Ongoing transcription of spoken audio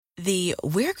The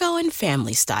we're going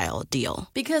family style deal.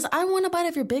 Because I want a bite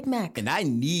of your Big Mac. And I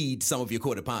need some of your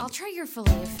quarter pound. I'll try your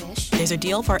filet of fish. There's a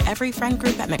deal for every friend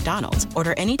group at McDonald's.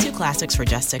 Order any 2 classics for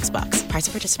just $6. Price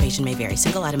of participation may vary.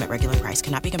 Single item at regular price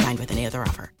cannot be combined with any other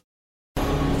offer.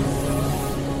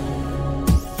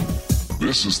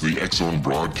 This is the X-Zone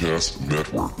Broadcast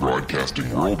Network,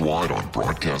 broadcasting worldwide on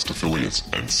broadcast affiliates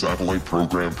and satellite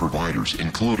program providers,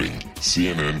 including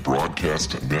CNN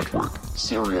Broadcast Network,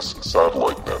 Sirius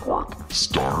Satellite Network,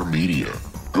 Star Media,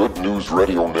 Good News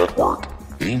Radio Network,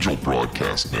 Angel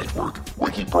Broadcast Network,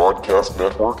 Wiki Broadcast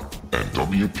Network, and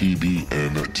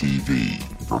WPBN TV.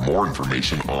 For more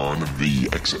information on the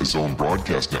X-Zone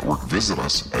Broadcast Network, visit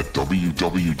us at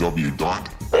www.xzbn.net.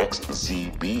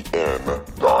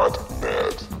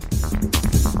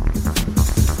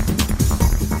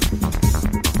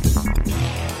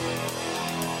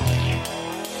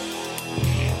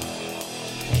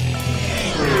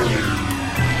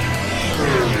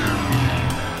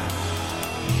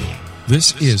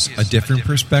 This is A Different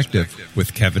Perspective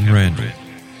with Kevin Randle.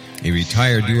 A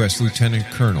retired U.S. Lieutenant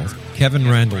Colonel, Kevin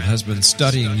Randle has been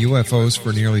studying UFOs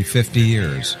for nearly 50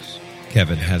 years.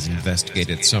 Kevin has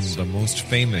investigated some of the most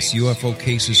famous UFO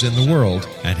cases in the world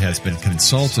and has been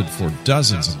consulted for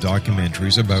dozens of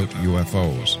documentaries about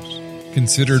UFOs.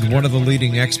 Considered one of the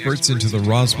leading experts into the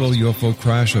Roswell UFO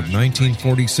crash of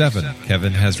 1947,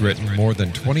 Kevin has written more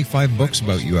than 25 books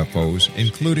about UFOs,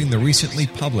 including the recently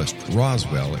published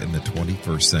Roswell in the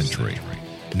 21st Century.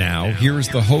 Now, here is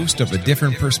the host of A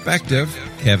Different Perspective,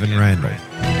 Kevin Randle.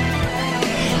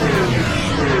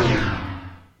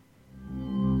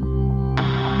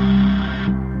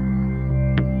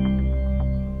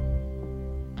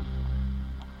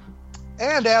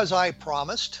 And as I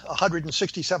promised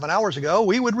 167 hours ago,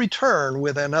 we would return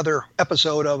with another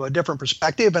episode of A Different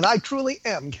Perspective, and I truly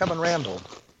am Kevin Randle.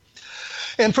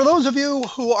 And for those of you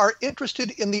who are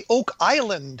interested in the Oak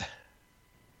Island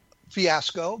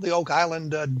fiasco, the Oak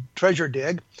Island treasure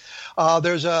dig,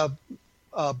 there's a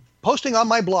posting on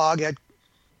my blog at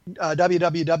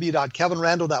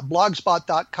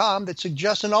www.kevinrandle.blogspot.com that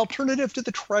suggests an alternative to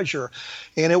the treasure,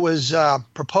 and it was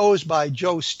proposed by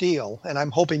Joe Steele, and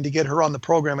I'm hoping to get her on the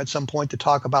program at some point to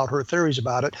talk about her theories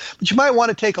about it. But you might want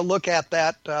to take a look at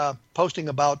that posting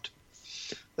about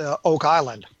Oak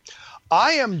Island.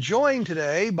 I am joined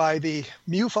today by the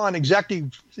MUFON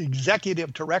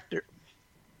Executive Director,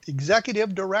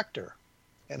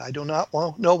 and I do not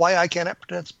know why I cannot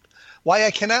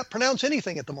pronounce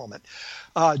anything at the moment.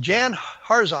 Jan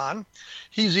Harzan,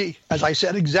 he's as I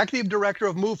said, Executive Director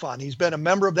of MUFON. He's been a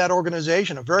member of that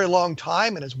organization a very long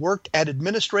time and has worked at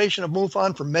administration of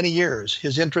MUFON for many years.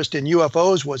 His interest in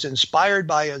UFOs was inspired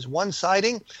by his one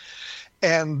sighting,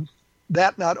 and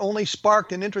that not only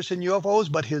sparked an interest in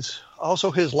UFOs, but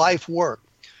also his life work.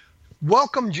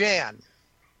 Welcome, Jan.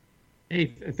 Hey,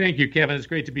 thank you, Kevin. It's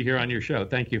great to be here on your show.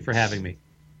 Thank you for having me.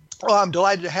 Well, I'm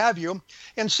delighted to have you.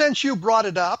 And since you brought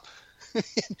it up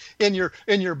in your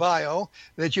bio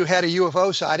that you had a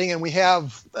UFO sighting, and we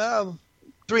have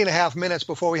 3.5 minutes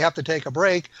before we have to take a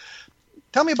break,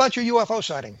 tell me about your UFO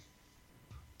sighting.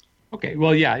 Okay.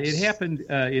 Well, yeah, it happened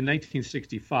in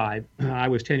 1965. I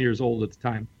was 10 years old at the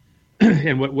time.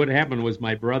 And what happened was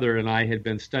my brother and I had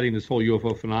been studying this whole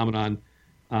UFO phenomenon.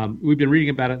 We've been reading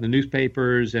about it in the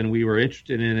newspapers, and we were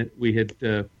interested in it. We had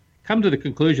come to the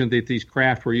conclusion that these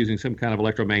craft were using some kind of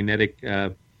electromagnetic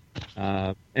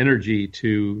energy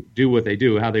to do what they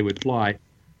do, how they would fly.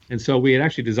 And so we had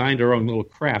actually designed our own little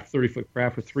craft, 30-foot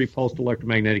craft with 3 pulsed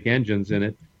electromagnetic engines in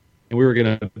it, and we were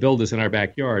going to build this in our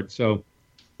backyard. So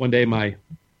one day my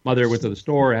mother went to the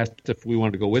store, asked if we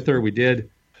wanted to go with her. We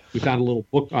did. We found a little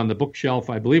book on the bookshelf.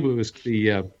 I believe it was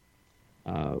the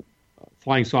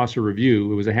Flying Saucer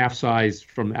Review. It was a half-size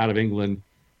from out of England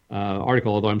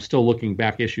article, although I'm still looking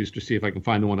back issues to see if I can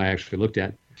find the one I actually looked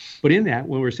at. But in that,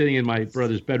 when we were sitting in my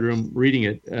brother's bedroom reading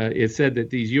it, it said that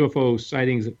these UFO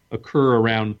sightings occur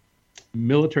around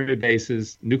military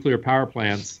bases, nuclear power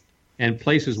plants, and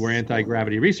places where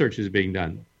anti-gravity research is being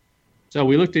done. So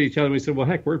we looked at each other and we said, well,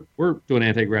 heck, we're doing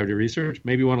anti-gravity research.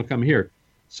 Maybe you want to come here.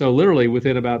 So literally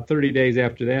within about 30 days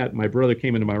after that, my brother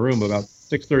came into my room about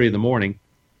 6:30 in the morning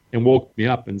and woke me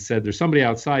up and said, there's somebody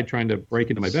outside trying to break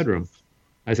into my bedroom.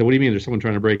 I said, what do you mean there's someone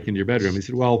trying to break into your bedroom? He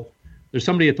said, well, there's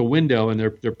somebody at the window and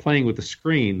they're playing with the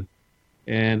screen.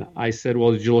 And I said,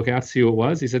 well, did you look out to see who it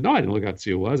was? He said, no, I didn't look out to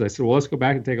see who it was. I said, well, let's go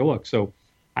back and take a look. So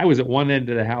I was at one end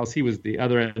of the house. He was the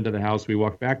other end of the house. We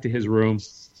walked back to his room.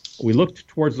 We looked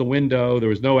towards the window. There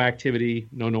was no activity,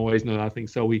 no noise, no nothing.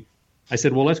 So I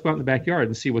said, well, let's go out in the backyard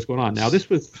and see what's going on. Now, this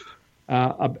was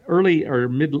early or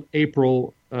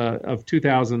mid-April of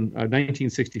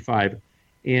 1965,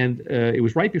 And it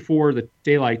was right before the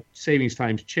daylight savings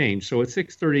times changed. So at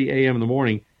 6:30 a.m. in the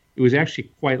morning, it was actually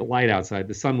quite light outside.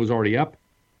 The sun was already up.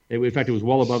 In fact, it was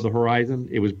well above the horizon.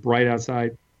 It was bright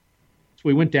outside. So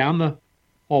we went down the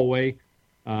hallway.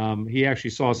 He actually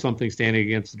saw something standing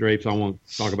against the drapes. I won't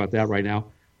talk about that right now.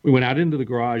 We went out into the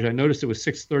garage. I noticed it was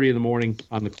 6:30 in the morning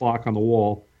on the clock on the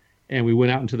wall. And we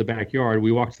went out into the backyard.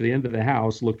 We walked to the end of the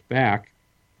house, looked back,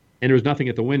 and there was nothing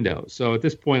at the window. So at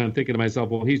this point, I'm thinking to myself,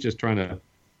 well, he's just trying to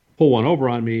pull one over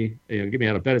on me, get me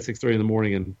out of bed at 6:30 in the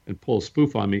morning and pull a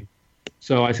spoof on me.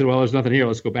 So I said, well, there's nothing here.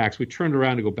 Let's go back. So we turned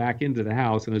around to go back into the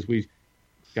house. And as we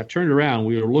got turned around,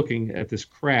 we were looking at this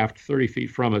craft 30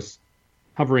 feet from us,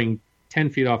 hovering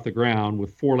 10 feet off the ground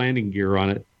with 4 landing gear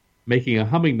on it, making a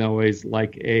humming noise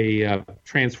like a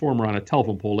transformer on a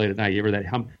telephone pole late at night. You ever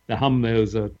the hum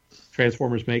those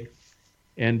transformers make?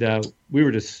 And we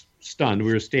were just stunned.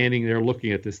 We were standing there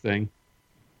looking at this thing.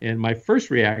 And my first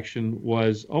reaction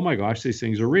was, oh my gosh, these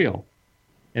things are real.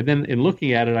 And then in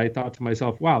looking at it, I thought to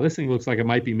myself, wow, this thing looks like it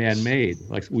might be man-made,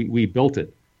 like we built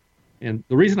it. And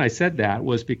the reason I said that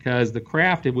was because the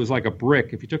craft, it was like a brick.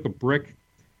 If you took a brick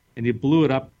and you blew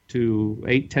it up to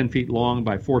 8-10 feet long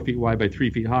by 4 feet wide by 3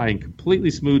 feet high and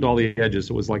completely smoothed all the edges,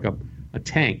 so it was like a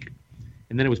tank.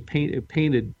 And then it was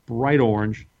painted bright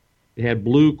orange. It had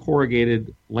blue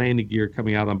corrugated landing gear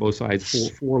coming out on both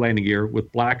sides, four landing gear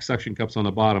with black suction cups on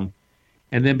the bottom.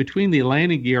 And then between the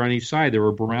landing gear on each side, there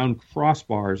were brown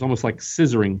crossbars, almost like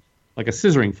scissoring, like a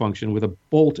scissoring function with a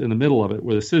bolt in the middle of it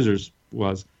where the scissors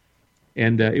was.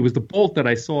 And it was the bolt that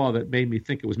I saw that made me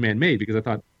think it was man-made, because I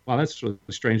thought, wow, that's sort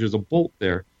of strange. There's a bolt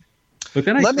there. But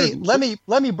then let me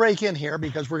break in here,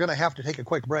 because we're going to have to take a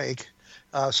quick break.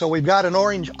 So we've got an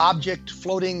orange object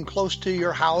floating close to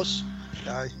your house.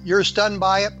 You're stunned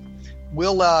by it.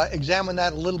 We'll examine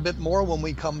that a little bit more when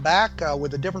we come back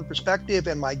with a different perspective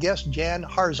and my guest, Jan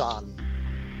Harzan.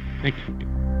 Thank you.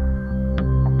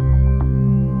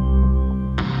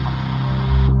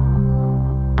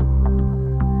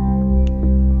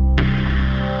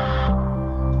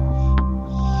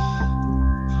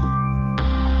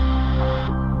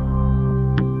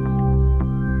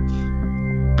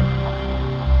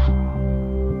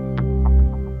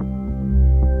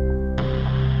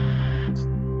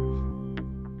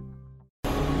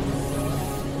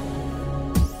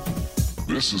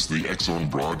 This is the X-Zone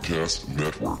Broadcast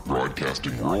Network,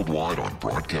 broadcasting worldwide on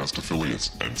broadcast affiliates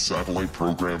and satellite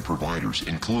program providers,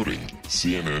 including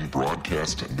CNN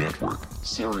Broadcast Network,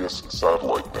 Sirius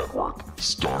Satellite Network,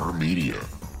 Star Media,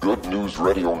 Good News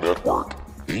Radio Network,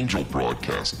 Angel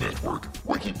Broadcast Network,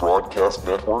 Wiki Broadcast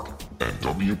Network, and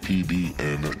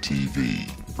WPBN TV.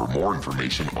 For more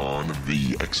information on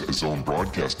the X-Zone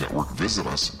Broadcast Network, visit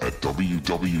us at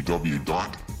www.xzbn.net.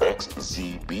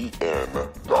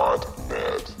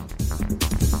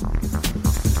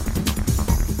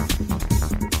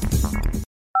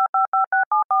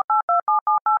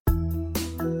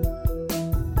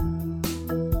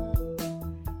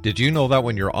 Did you know that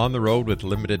when you're on the road with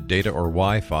limited data or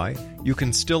Wi-Fi, you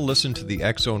can still listen to the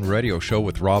X-Zone Radio Show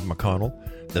with Rob McConnell,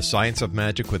 The Science of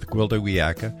Magic with Gwilda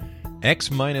Wiyaka,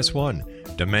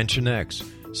 X-1, Dimension X,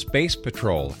 Space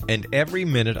Patrol, and every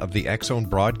minute of the X-Zone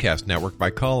Broadcast Network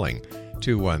by calling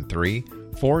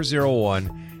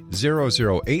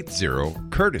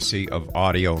 213-401-0080, courtesy of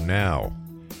Audio Now.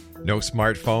 No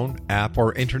smartphone, app,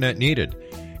 or internet needed.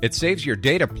 It saves your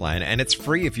data plan, and it's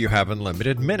free if you have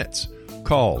unlimited minutes.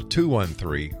 Call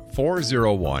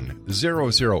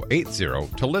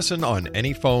 213-401-0080 to listen on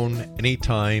any phone,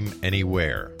 anytime,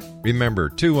 anywhere. Remember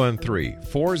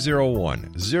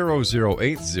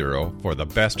 213-401-0080 for the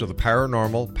best of the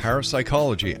paranormal,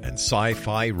 parapsychology, and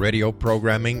sci-fi radio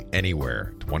programming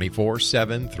anywhere,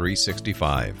 24/7,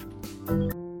 365.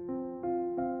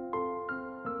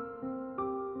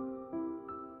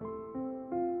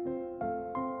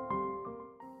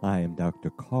 I am Dr.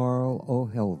 Carl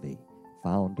O'Helvey,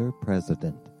 founder,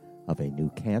 president of a new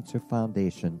cancer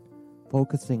foundation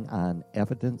focusing on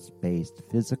evidence-based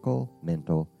physical,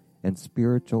 mental, and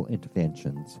spiritual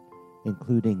interventions,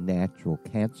 including natural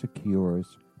cancer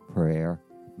cures, prayer,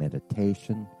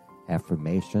 meditation,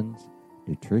 affirmations,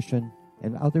 nutrition,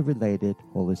 and other related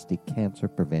holistic cancer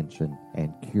prevention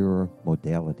and cure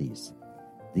modalities.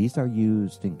 These are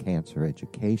used in cancer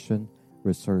education,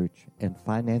 research, and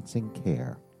financing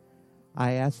care.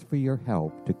 I ask for your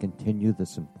help to continue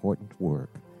this important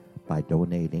work by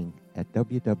donating at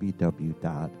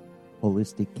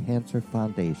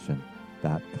www.holisticcancerfoundation.com.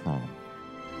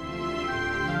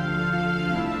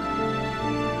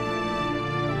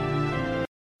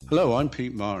 Hello, I'm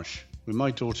Pete Marsh. with my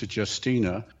daughter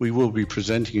Justina, we will be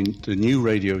presenting the new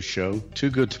radio show, Too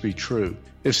Good to Be True.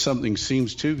 If something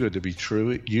seems too good to be true,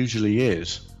 it usually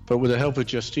is. But with the help of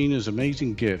Justina's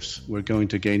amazing gifts, we're going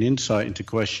to gain insight into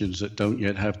questions that don't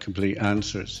yet have complete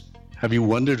answers. Have you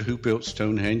wondered who built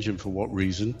Stonehenge and for what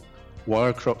reason? Why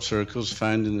are crop circles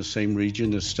found in the same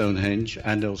region as Stonehenge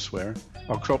and elsewhere?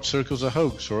 Are crop circles a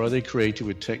hoax, or are they created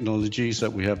with technologies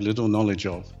that we have little knowledge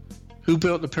of? Who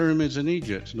built the pyramids in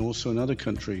Egypt and also in other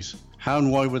countries? How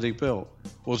and why were they built?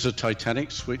 Was the Titanic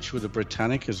switched with the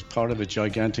Britannic as part of a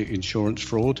gigantic insurance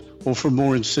fraud, or for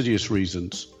more insidious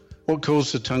reasons? What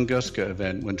caused the Tunguska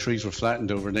event when trees were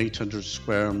flattened over an 800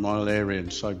 square mile area in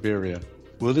Siberia?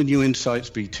 Will the new insights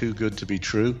be too good to be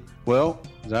true? Well,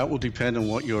 that will depend on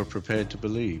what you are prepared to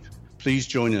believe. Please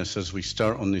join us as we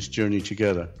start on this journey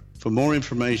together. For more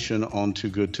information on Too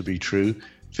Good to Be True,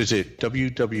 visit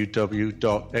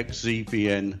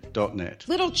www.xzbn.net.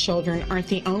 Little children aren't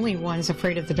the only ones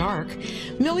afraid of the dark.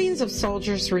 Millions of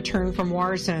soldiers return from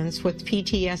war zones with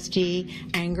PTSD,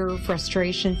 anger,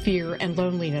 frustration, fear, and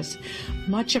loneliness,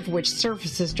 much of which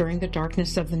surfaces during the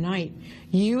darkness of the night.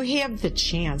 You have the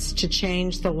chance to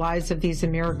change the lives of these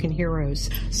American heroes.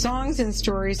 Songs and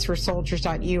Stories for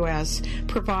Soldiers.us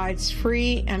provides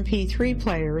free MP3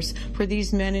 players for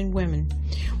these men and women.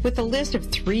 With a list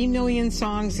of 3 million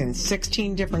songs in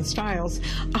 16 different styles,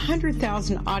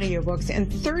 100,000 audiobooks, and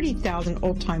 30,000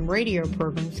 old-time radio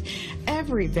programs,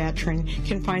 every veteran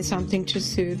can find something to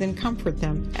soothe and comfort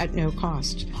them at no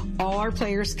cost. All our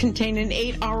players contain an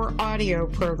 8-hour audio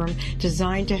program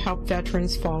designed to help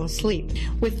veterans fall asleep.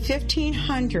 With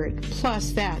 1,500 plus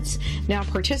vets now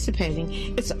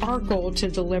participating, it's our goal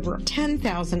to deliver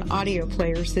 10,000 audio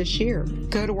players this year.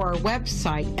 Go to our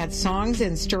website at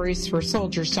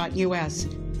songsandstoriesforsoldiers.us.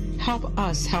 Help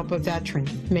us help a veteran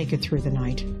make it through the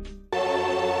night.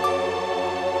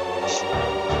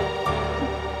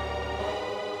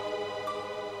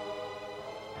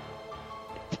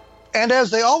 And as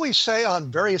they always say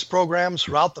on various programs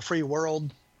throughout the free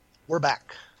world, we're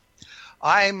back.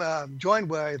 I'm joined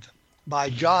by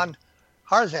John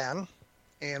Harzan,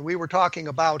 and we were talking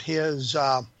about his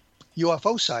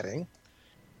UFO sighting,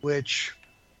 which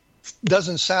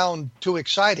doesn't sound too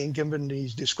exciting given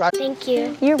he's described. Thank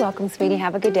you. You're welcome, sweetie.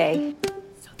 Have a good day.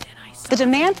 The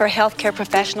demand for healthcare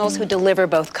professionals who deliver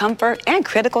both comfort and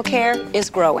critical care is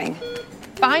growing.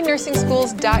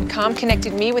 FindNursingSchools.com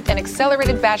connected me with an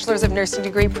accelerated Bachelor's of Nursing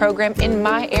degree program in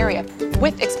my area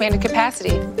with expanded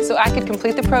capacity, so I could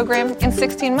complete the program in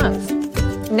 16 months.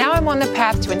 Now I'm on the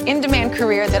path to an in-demand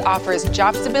career that offers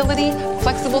job stability,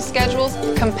 flexible schedules,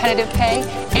 competitive pay,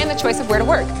 and the choice of where to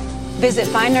work. Visit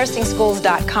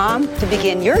FindNursingSchools.com to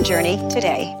begin your journey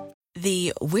today.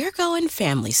 The We're Going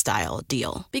Family Style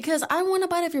deal. Because I want a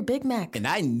bite of your Big Mac. And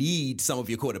I need some of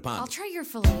your quarter pound. I'll try your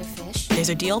filet-o-fish. There's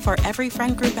a deal for every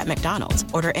friend group at McDonald's.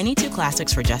 Order any 2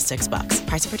 classics for just $6.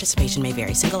 Price of participation may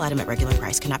vary. Single item at regular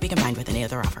price cannot be combined with any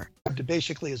other offer.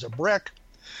 Basically as a brick.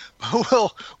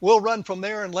 We'll run from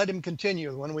there and let him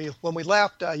continue. When we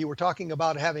left, you were talking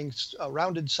about having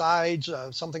rounded sides,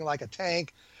 something like a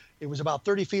tank. It was about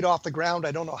 30 feet off the ground.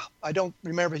 I don't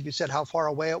remember if you said how far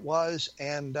away it was,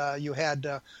 and you had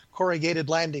corrugated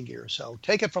landing gear. So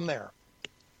take it from there.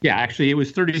 Yeah, actually, it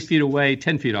was 30 feet away,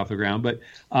 10 feet off the ground. But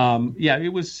yeah,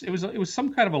 it was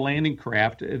some kind of a landing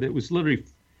craft that was literally,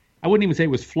 I wouldn't even say it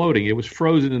was floating. It was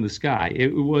frozen in the sky.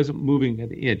 It wasn't moving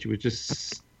an inch. It was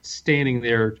just standing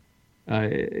there,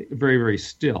 very, very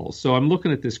still. So I'm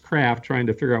looking at this craft, trying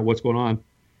to figure out what's going on.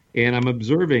 And I'm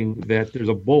observing that there's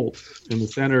a bolt in the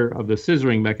center of the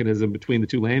scissoring mechanism between the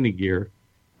 2 landing gear.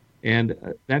 And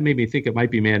that made me think it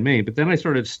might be man-made. But then I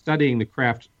started studying the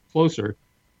craft closer,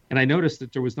 and I noticed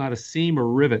that there was not a seam or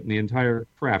rivet in the entire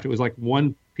craft. It was like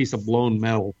one piece of blown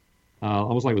metal,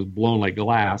 almost like it was blown like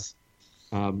glass.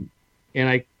 And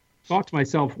I thought to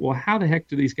myself, well, how the heck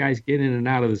do these guys get in and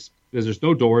out of this? Because there's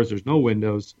no doors, there's no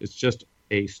windows. It's just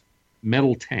a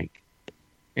metal tank.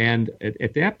 And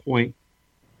at that point,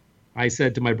 I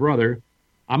said to my brother,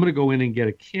 I'm going to go in and get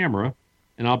a camera,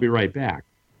 and I'll be right back.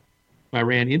 I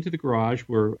ran into the garage,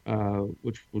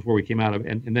 which was where we came out of,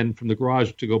 and then from the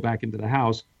garage to go back into the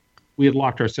house, we had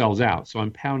locked ourselves out. So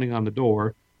I'm pounding on the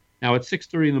door. Now, at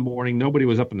 6:30 in the morning, nobody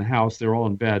was up in the house. They were all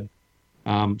in bed.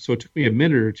 So it took me a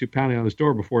minute or two pounding on this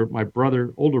door before my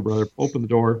older brother, opened the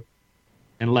door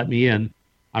and let me in.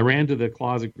 I ran to the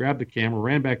closet, grabbed the camera,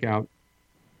 ran back out.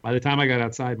 By the time I got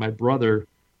outside, my brother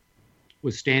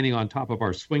was standing on top of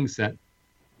our swing set,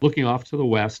 looking off to the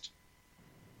west,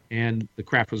 and the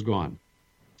craft was gone.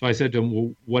 So I said to him,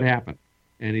 well, what happened?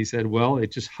 And he said, well,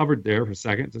 it just hovered there for a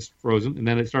second, just frozen, and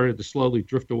then it started to slowly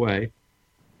drift away,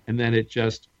 and then it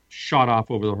just shot off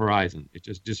over the horizon. It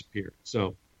just disappeared.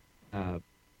 So that's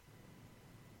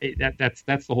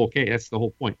the whole case. That's the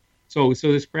whole point. So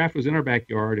this craft was in our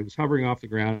backyard. It was hovering off the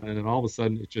ground, and then all of a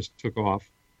sudden it just took off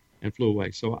and flew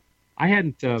away. So I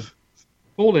hadn't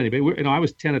told anybody. I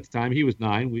was 10 at the time. He was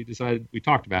 9. We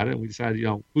talked about it, and we decided,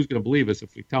 who's going to believe us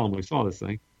if we tell them we saw this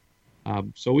thing?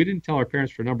 So we didn't tell our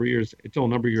parents for a number of years until a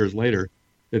number of years later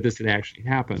that this had actually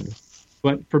happened.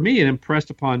 But for me, it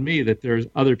impressed upon me that there's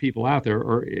other people out there,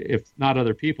 or if not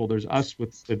other people, there's us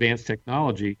with advanced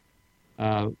technology,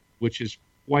 which is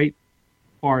quite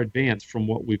far advanced from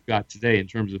what we've got today in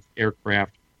terms of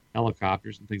aircraft,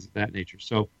 helicopters, and things of that nature.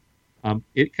 So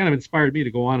it kind of inspired me to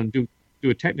go on and do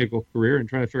a technical career and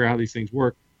try to figure out how these things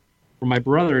work. For my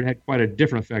brother, it had quite a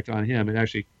different effect on him. It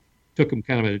actually took him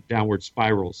kind of a downward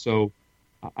spiral. So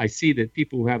I see that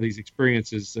people who have these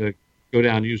experiences go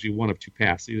down usually one of two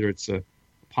paths. Either it's a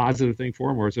positive thing for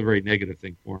them or it's a very negative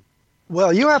thing for them.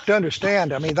 Well, you have to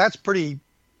understand, that's pretty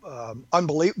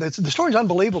unbelievable. The story's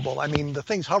unbelievable. The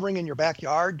thing's hovering in your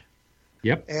backyard.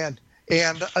 Yep. And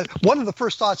one of the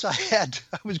first thoughts I had,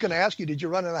 I was going to ask you, did you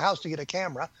run in the house to get a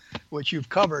camera, which you've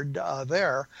covered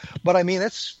there? But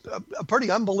it's a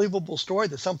pretty unbelievable story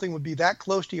that something would be that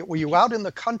close to you. Were you out in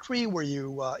the country? Were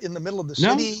you in the middle of the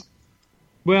city? No.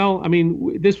 Well,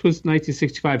 this was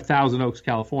 1965, Thousand Oaks,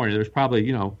 California. There's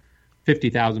probably,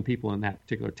 50,000 people in that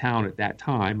particular town at that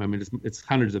time. It's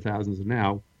hundreds of thousands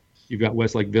now. You've got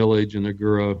Westlake Village and the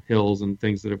Gura Hills and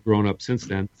things that have grown up since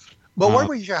then. But where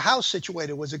was your house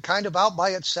situated? Was it kind of out by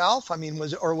itself?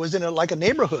 Was it like a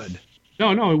neighborhood?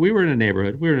 No, we were in a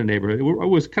neighborhood. It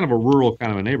was kind of a rural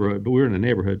kind of a neighborhood, but we were in a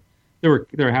neighborhood. There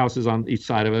were houses on each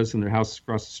side of us and there were houses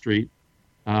across the street.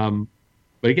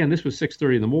 But again, this was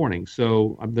 6:30 in the morning,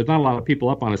 so there's not a lot of people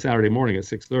up on a Saturday morning at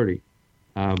 6:30.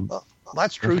 Well,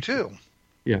 that's true too.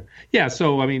 Yeah.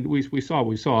 So we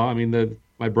saw.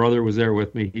 My brother was there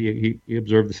with me. He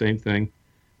observed the same thing.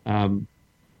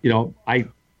 Bill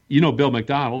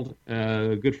McDonald,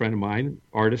 a good friend of mine,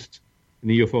 artist in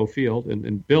the UFO field,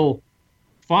 and Bill's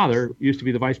father used to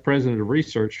be the vice president of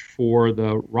research for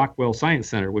the Rockwell Science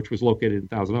Center, which was located in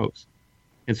Thousand Oaks.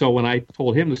 And so when I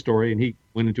told him the story, and he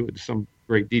went into it in some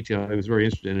great detail, I was very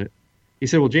interested in it. He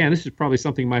said, "Well, Jan, this is probably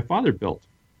something my father built."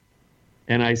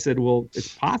 And I said, "Well,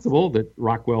 it's possible that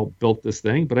Rockwell built this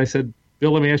thing." But I said,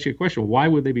 "Bill, let me ask you a question. Why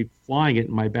would they be flying it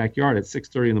in my backyard at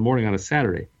 6:30 in the morning on a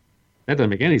Saturday? That doesn't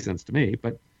make any sense to me."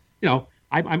 But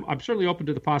I'm certainly open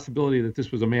to the possibility that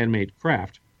this was a man-made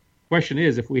craft. Question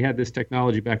is, if we had this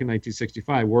technology back in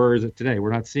 1965, where is it today?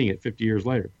 We're not seeing it 50 years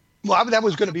later. Well, that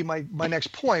was going to be my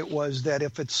next point, was that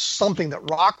if it's something that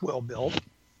Rockwell built,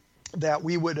 that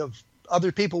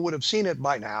other people would have seen it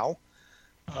by now.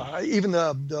 Even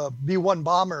the B-1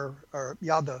 bomber,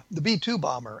 the B-2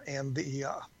 bomber and the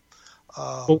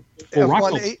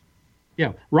F-1A.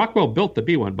 Rockwell built the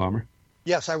B-1 bomber.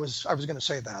 Yes, I was going to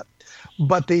say that.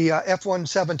 But the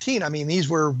F-117, these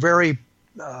were very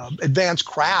advanced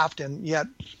craft, and yet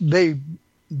they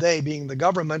being the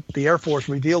government, the Air Force,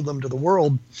 revealed them to the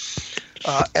world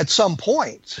at some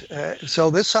point. So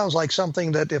this sounds like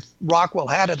something that if Rockwell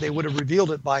had it, they would have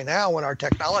revealed it by now, and our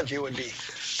technology would be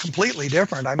completely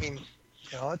different.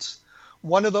 It's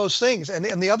one of those things.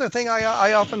 And the other thing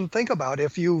I often think about,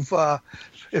 if you've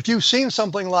seen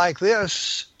something like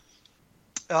this,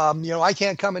 I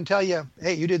can't come and tell you,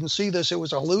 hey, you didn't see this. It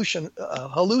was a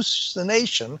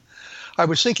hallucination. I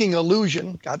was thinking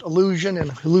illusion, got illusion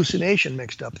and hallucination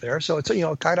mixed up there. So it's,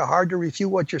 kind of hard to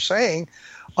refute what you're saying,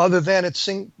 other than it's,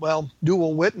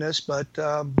 dual witness, but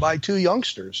by two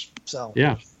youngsters. So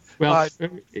yeah. Well,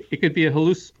 it could be a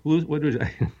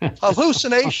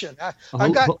hallucination.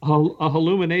 I've got a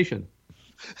hallumination.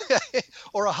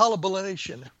 Or a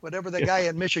hullabalation, whatever the guy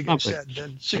in Michigan said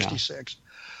in 66.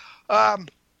 Yeah.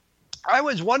 I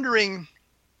was wondering,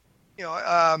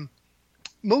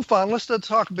 MUFON, let's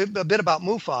talk a bit about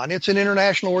MUFON. It's an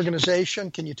international organization.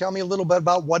 Can you tell me a little bit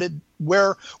about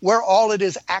where all it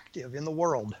is active in the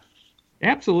world?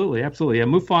 Absolutely. Yeah,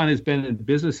 MUFON has been in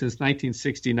business since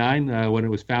 1969, when it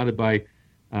was founded by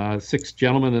 6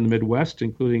 gentlemen in the Midwest,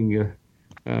 including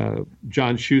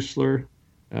John Schuessler,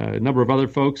 a number of other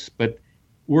folks. But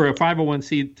we're a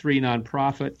 501c3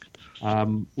 nonprofit.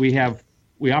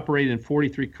 We operate in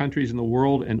 43 countries in the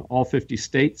world and all 50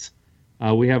 states.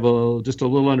 We have just a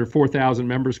little under 4,000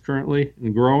 members currently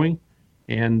and growing.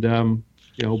 And,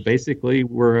 basically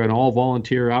we're an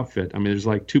all-volunteer outfit. There's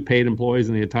like 2 paid employees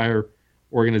in the entire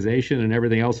organization, and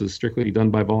everything else is strictly done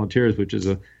by volunteers, which is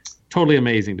totally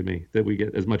amazing to me that we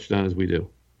get as much done as we do.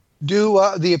 Do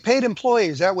the paid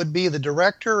employees, that would be the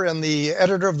director and the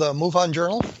editor of the MUFON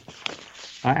Journal?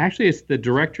 Actually, it's the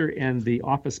director and the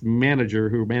office manager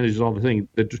who manages all the things.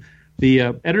 The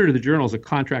editor of the journal is a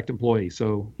contract employee,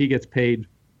 so he gets paid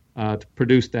to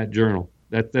produce that journal.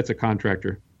 That's a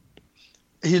contractor.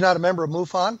 He's not a member of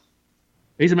MUFON?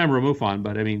 He's a member of MUFON,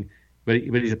 but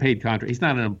he's a paid contractor. He's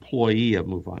not an employee of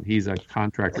MUFON. He's a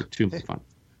contractor to MUFON.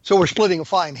 So we're splitting a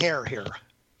fine hair here.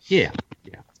 Yeah.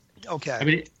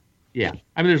 Okay.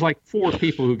 There's like 4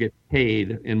 people who get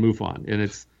paid in MUFON, and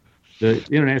it's the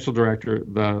international director,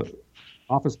 the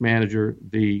office manager,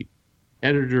 the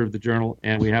editor of the journal,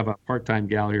 and we have a part-time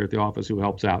gal here at the office who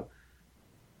helps out.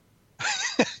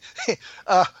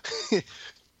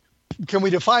 Can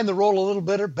we define the role a little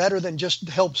bit better than just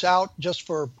helps out, just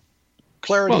for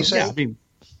clarity's sake?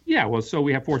 So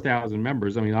we have 4,000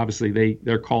 members. Obviously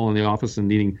they're calling the office and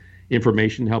needing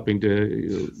information, helping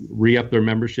to re-up their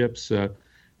memberships.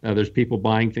 There's people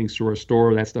buying things through our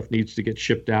store. That stuff needs to get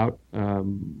shipped out.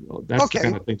 That's the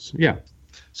kind of things. Yeah.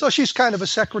 So she's kind of a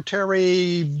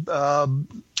secretary, Girl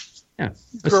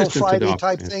Friday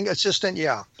type thing, assistant.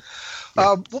 Yeah.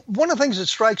 One of the things that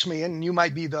strikes me, and you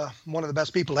might be one of the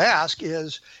best people to ask,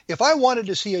 is if I wanted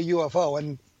to see a UFO,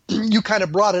 and you kind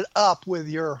of brought it up with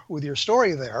your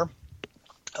story there.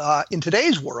 In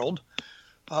today's world,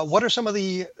 what are some of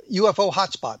the UFO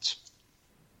hotspots?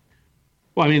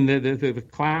 Well, the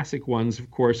classic ones,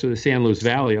 of course, are the San Luis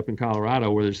Valley up in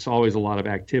Colorado, where there's always a lot of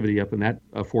activity up in that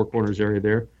Four Corners area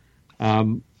there.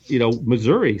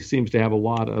 Missouri seems to have a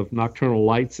lot of nocturnal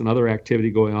lights and other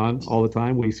activity going on all the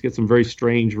time. We get some very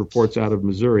strange reports out of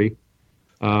Missouri.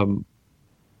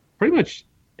 Pretty much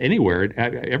anywhere,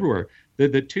 everywhere.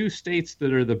 The 2 states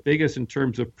that are the biggest in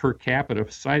terms of per capita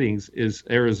sightings is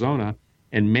Arizona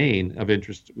and Maine. Of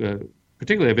interest,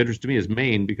 particularly of interest to me, is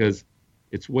Maine, because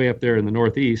it's way up there in the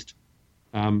Northeast,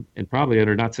 and probably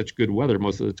under not such good weather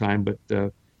most of the time. But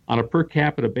on a per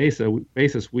capita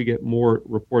basis, we get more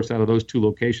reports out of those 2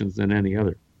 locations than any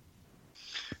other.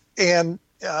 And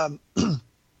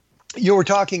you were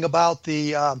talking about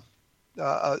the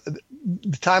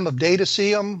time of day to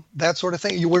see them, that sort of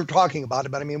thing. You were talking about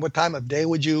it, but what time of day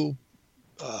would you?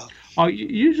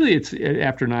 Usually it's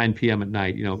after 9 p.m. at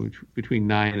night. Between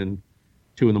 9 and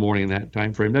 2 in the morning in that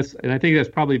time frame. And I think that's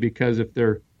probably because if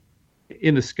they're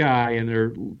in the sky and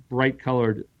they're bright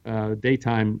colored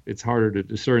daytime, it's harder to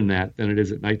discern that than it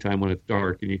is at nighttime when it's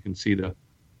dark and you can see the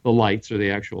lights or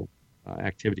the actual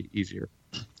activity easier.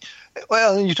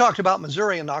 Well, and you talked about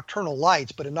Missouri and nocturnal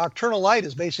lights, but a nocturnal light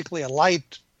is basically a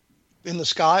light in the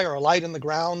sky or a light in the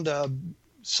ground,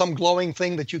 some glowing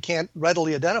thing that you can't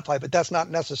readily identify, but that's not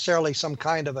necessarily some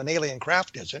kind of an alien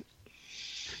craft, is it?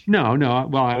 No.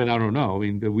 Well, I don't know.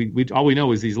 We all we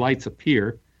know is these lights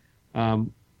appear.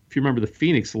 If you remember the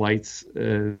Phoenix lights,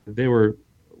 they were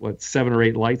 7 or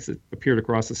 8 lights that appeared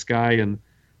across the sky and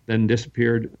then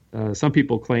disappeared. Some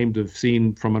people claim to have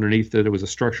seen from underneath that it was a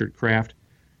structured craft,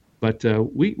 but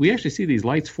we actually see these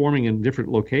lights forming in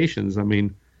different locations.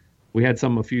 We had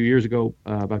some a few years ago,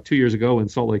 about 2 years ago in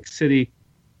Salt Lake City.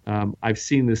 I've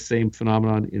seen this same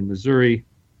phenomenon in Missouri.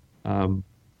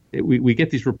 We get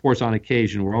these reports on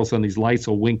occasion where all of a sudden these lights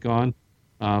will wink on,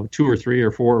 2 or 3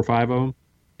 or 4 or 5 of them,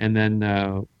 and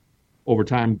then over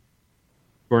time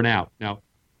burn out. Now,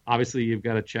 obviously, you've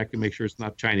got to check and make sure it's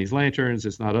not Chinese lanterns,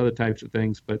 it's not other types of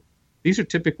things, but these are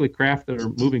typically craft that are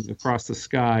moving across the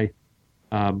sky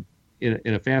in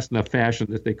a fast enough fashion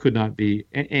that they could not be,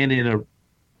 and in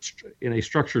a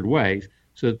structured way,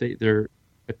 so that they're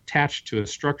attached to a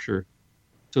structure.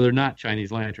 So they're not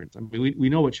Chinese lanterns. We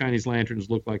know what Chinese lanterns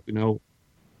look like. We know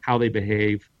how they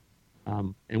behave.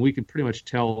 And we can pretty much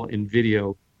tell in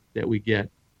video that we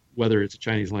get whether it's a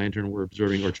Chinese lantern we're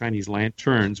observing or Chinese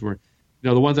lanterns.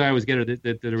 The ones I always get are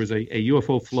that there was a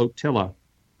UFO flotilla,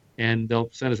 and they'll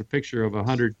send us a picture of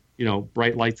 100,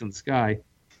 bright lights in the sky.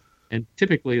 And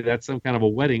typically that's some kind of a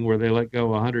wedding where they let go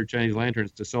 100 Chinese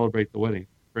lanterns to celebrate the wedding,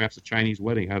 perhaps a Chinese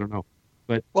wedding. I don't know.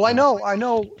 But, I know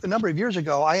a number of years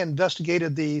ago, I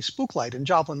investigated the spook light in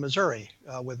Joplin, Missouri,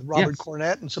 with Robert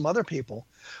Cornett and some other people.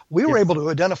 We were able to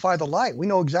identify the light. We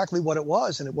know exactly what it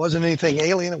was, and it wasn't anything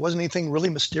alien. It wasn't anything really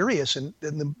mysterious. And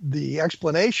the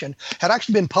explanation had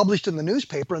actually been published in the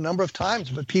newspaper a number of times,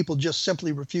 but people just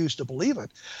simply refused to believe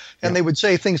it. And they would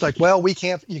say things like, well, you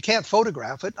can't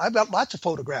photograph it. I've got lots of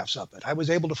photographs of it. I was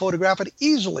able to photograph it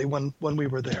easily when we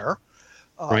were there,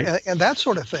 and that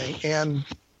sort of thing. And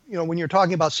when you're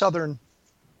talking about southern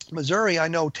Missouri, I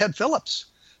know Ted Phillips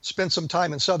spent some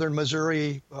time in southern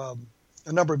Missouri a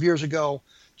number of years ago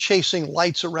chasing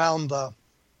lights around the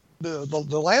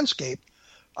landscape.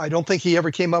 I don't think he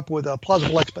ever came up with a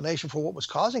plausible explanation for what was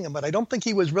causing them, but I don't think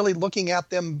he was really looking at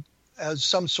them as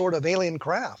some sort of alien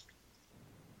craft.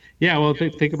 Yeah, well,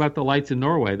 think about the lights in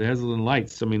Norway, the Harzan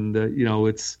lights. I mean,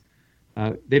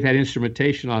 they've had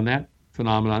instrumentation on that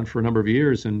phenomenon for a number of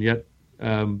years, and yet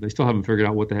they still haven't figured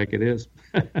out what the heck it is.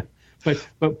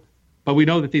 But we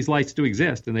know that these lights do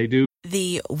exist, and they do.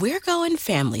 The we're going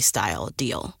family style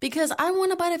deal. Because I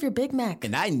want a bite of your Big Mac.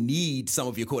 And I need some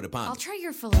of your quarter pound. I'll try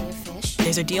your filet of fish.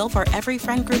 There's a deal for every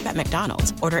friend group at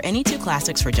McDonald's. Order any 2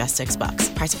 classics for just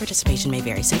 $6. Price of participation may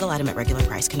vary. Single item at regular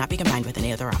price cannot be combined with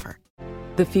any other offer.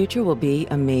 The future will be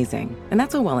amazing, and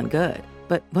that's all well and good.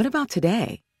 But what about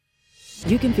today?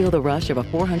 You can feel the rush of a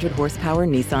 400-horsepower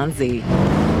Nissan Z,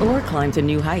 or climb to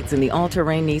new heights in the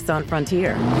all-terrain Nissan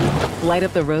Frontier. Light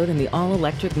up the road in the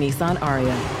all-electric Nissan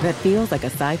Ariya that feels like a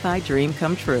sci-fi dream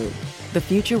come true. The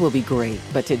future will be great,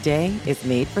 but today is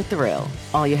made for thrill.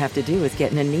 All you have to do is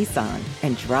get in a Nissan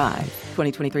and drive.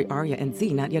 2023 Ariya and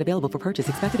Z not yet available for purchase.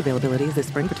 Expected availability is this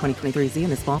spring for 2023 Z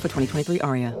and this fall for 2023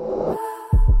 Ariya.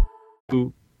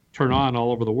 Who turn on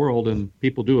all over the world, and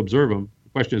people do observe them. The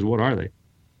question is, what are they?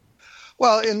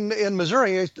 Well, in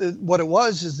Missouri, what it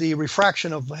was is the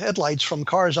refraction of headlights from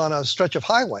cars on a stretch of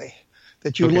highway.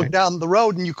 That you look down the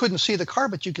road and you couldn't see the car,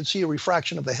 but you could see a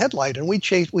refraction of the headlight. And we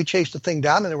chased the thing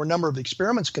down, and there were a number of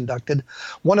experiments conducted.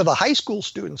 One of the high school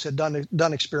students had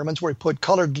done experiments where he put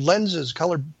colored lenses,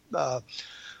 colored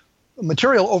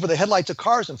material over the headlights of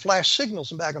cars and flash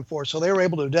signals and back and forth. So they were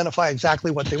able to identify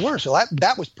exactly what they were. So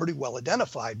that was pretty well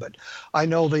identified. But I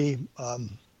know the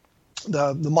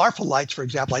Marfa lights, for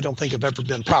example, I don't think have ever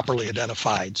been properly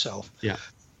identified. So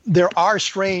there are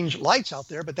strange lights out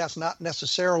there, but that's not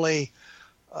necessarily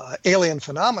alien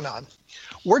phenomenon.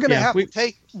 We're going to have to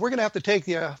take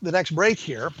the next break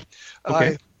here.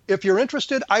 Okay. If you're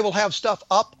interested, I will have stuff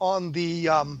up on the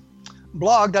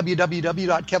blog,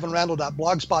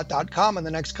 www.kevinrandle.blogspot.com, in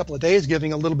the next couple of days,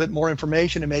 giving a little bit more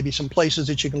information and maybe some places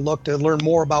that you can look to learn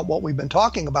more about what we've been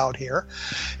talking about here.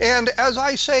 And as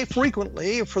I say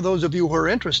frequently, for those of you who are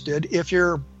interested, if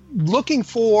you're looking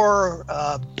for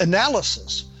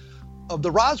analysis of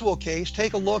the Roswell case,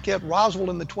 take a look at Roswell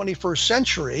in the 21st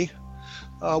Century,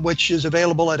 which is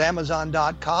available at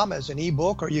Amazon.com as an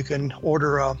ebook, or you can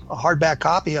order a hardback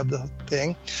copy of the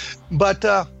thing. But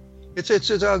it's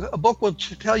a book will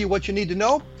tell you what you need to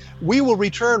know. We will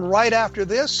return right after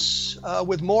this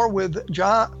with more with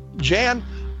Jan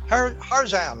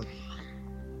Harzan.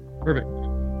 Perfect.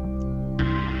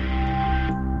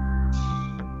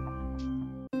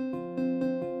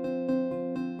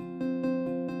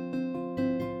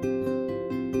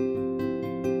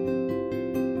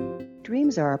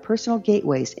 Dreams are our personal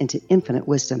gateways into infinite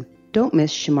wisdom. Don't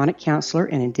miss shamanic counselor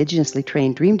and indigenously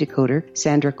trained dream decoder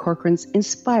Sandra Corcoran's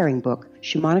inspiring book,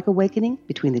 Shamanic Awakening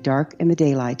Between the Dark and the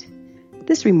Daylight.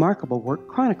 This remarkable work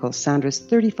chronicles Sandra's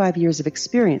 35 years of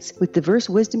experience with diverse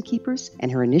wisdom keepers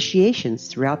and her initiations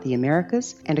throughout the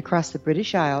Americas and across the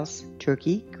British Isles,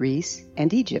 Turkey, Greece,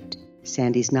 and Egypt.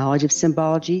 Sandy's knowledge of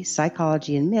symbology,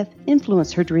 psychology, and myth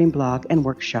influence her dream blog and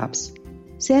workshops.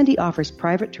 Sandy offers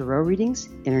private tarot readings,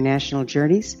 international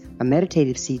journeys, a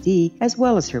meditative CD, as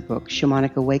well as her book,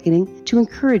 Shamanic Awakening, to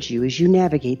encourage you as you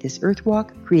navigate this earth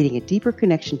walk, creating a deeper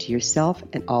connection to yourself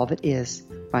and all that is.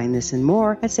 Find this and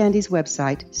more at Sandy's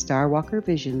website,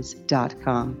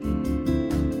 starwalkervisions.com.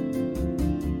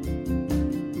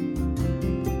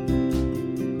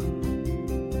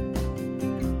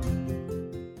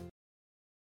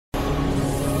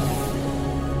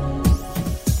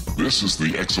 This is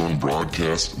the Exxon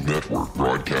Broadcast Network,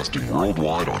 broadcasting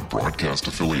worldwide on broadcast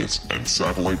affiliates and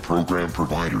satellite program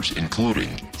providers, including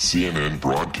CNN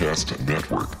Broadcast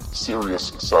Network,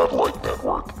 Sirius Satellite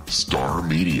Network, Star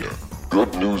Media,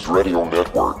 Good News Radio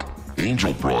Network,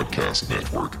 Angel Broadcast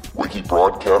Network, Wiki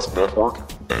Broadcast Network,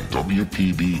 and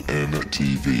WPBN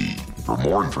TV. For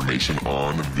more information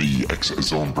on the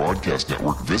X-Zone Broadcast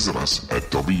Network, visit us at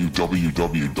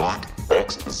www.xzbn.net.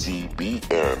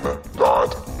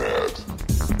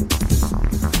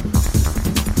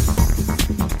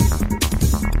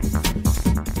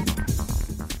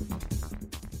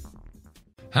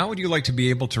 How would you like to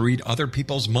be able to read other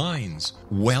people's minds?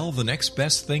 Well, the next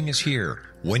best thing is here.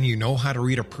 When you know how to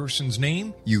read a person's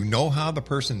name, you know how the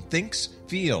person thinks,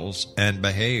 feels, and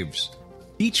behaves.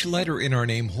 Each letter in our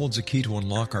name holds a key to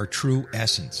unlock our true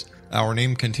essence. Our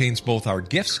name contains both our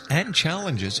gifts and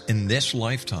challenges in this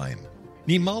lifetime.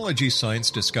 Mnemology science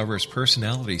discovers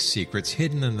personality secrets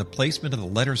hidden in the placement of the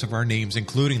letters of our names,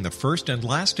 including the first and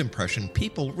last impression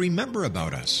people remember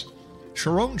about us.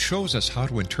 Sharon shows us how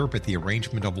to interpret the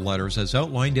arrangement of letters as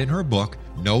outlined in her book,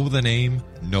 Know the Name,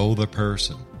 Know the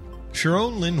Person.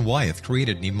 Sharon Lynn Wyeth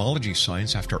created nemology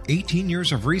science after 18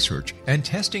 years of research and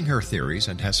testing her theories,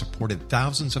 and has supported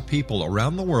thousands of people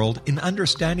around the world in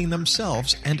understanding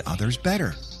themselves and others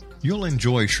better. You'll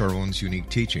enjoy Sharon's unique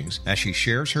teachings as she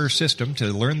shares her system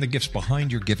to learn the gifts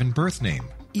behind your given birth name.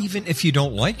 Even if you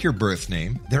don't like your birth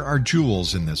name, there are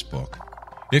jewels in this book.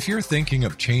 If you're thinking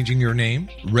of changing your name,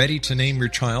 ready to name your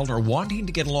child, or wanting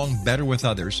to get along better with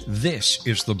others, this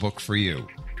is the book for you.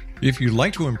 If you'd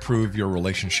like to improve your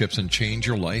relationships and change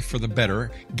your life for the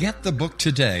better, get the book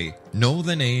today, Know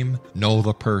the Name, Know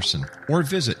the Person, or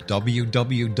visit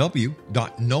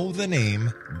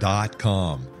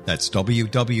www.knowthename.com. That's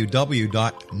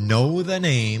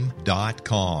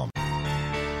www.knowthename.com.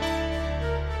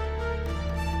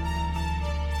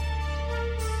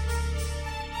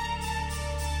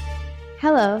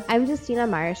 Hello, I'm Justina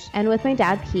Marsh, and with my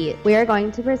dad Pete, we are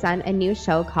going to present a new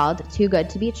show called Too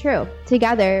Good to Be True.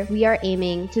 Together, we are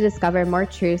aiming to discover more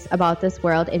truths about this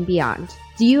world and beyond.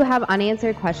 Do you have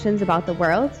unanswered questions about the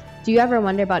world? Do you ever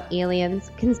wonder about aliens,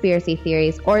 conspiracy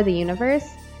theories, or the universe?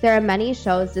 There are many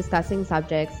shows discussing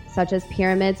subjects such as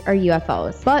pyramids or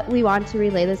UFOs, but we want to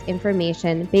relay this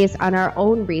information based on our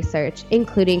own research,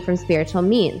 including from spiritual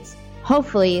means.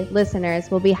 Hopefully, listeners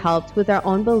will be helped with their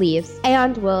own beliefs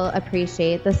and will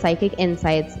appreciate the psychic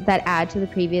insights that add to the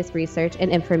previous research and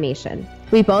information.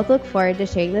 We both look forward to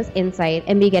sharing this insight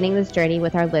and beginning this journey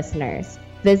with our listeners.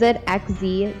 Visit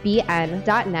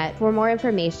xzbn.net for more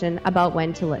information about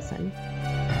when to listen.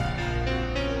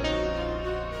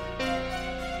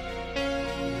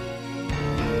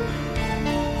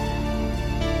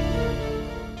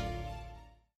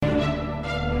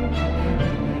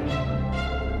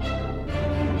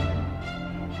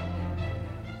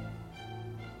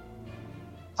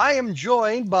 I am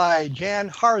joined by Jan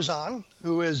Harzan,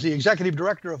 who is the Executive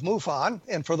Director of MUFON.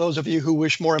 And for those of you who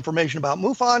wish more information about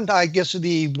MUFON, I guess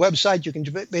the website, you can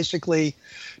basically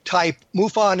type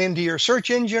MUFON into your search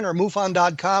engine or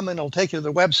MUFON.com, and it'll take you to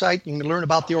the website. You can learn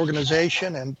about the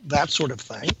organization and that sort of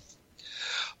thing.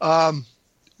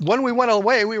 When we went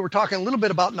away, we were talking a little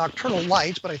bit about nocturnal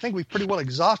lights, but I think we pretty well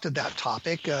exhausted that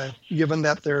topic, given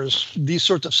that there's these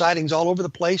sorts of sightings all over the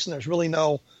place, and there's really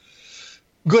no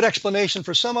good explanation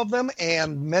for some of them,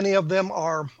 and many of them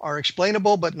are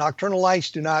explainable, but nocturnal lights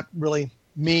do not really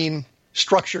mean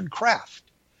structured craft.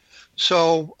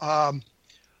 So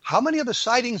how many of the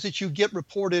sightings that you get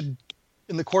reported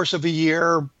in the course of a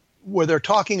year where they're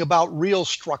talking about real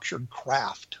structured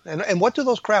craft? And what do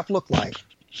those craft look like?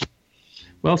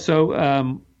 Well, so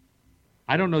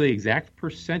I don't know the exact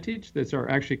percentage that are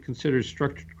actually considered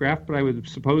structured craft, but I would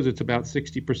suppose it's about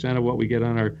 60% of what we get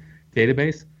on our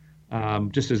database.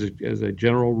 Just as a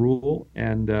general rule,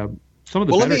 and some of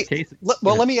the better cases.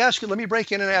 Let me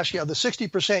break in and ask you, the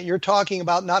 60% you're talking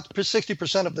about, not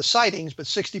 60% of the sightings, but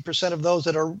 60% of those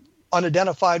that are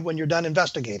unidentified when you're done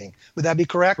investigating. Would that be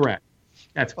correct? Correct.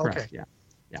 That's correct. Okay.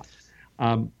 Yeah.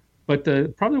 But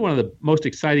probably one of the most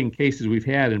exciting cases we've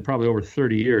had in probably over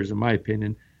 30 years, in my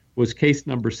opinion, was case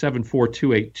number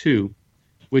 74282,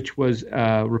 which was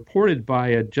reported by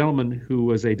a gentleman who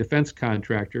was a defense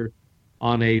contractor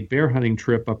on a bear hunting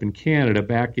trip up in Canada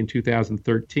back in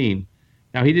 2013.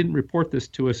 Now, he didn't report this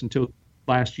to us until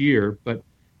last year, but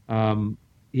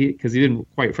because he didn't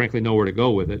quite frankly know where to go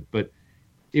with it. But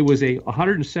it was a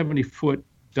 170-foot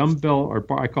dumbbell, or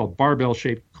I call it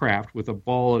barbell-shaped craft with a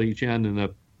ball at each end and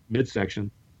a midsection,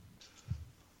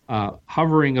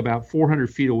 hovering about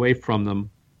 400 feet away from them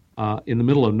in the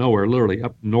middle of nowhere, literally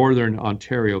up northern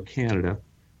Ontario, Canada,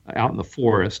 out in the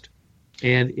forest.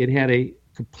 And it had a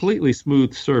completely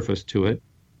smooth surface to it,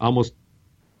 almost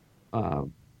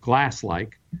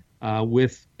glass-like,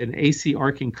 with an AC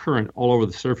arcing current all over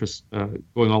the surface,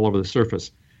 going all over the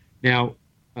surface. Now,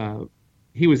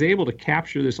 he was able to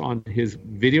capture this on his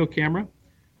video camera,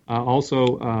 on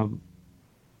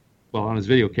his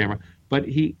video camera. But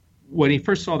when he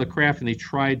first saw the craft and he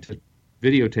tried to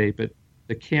videotape it,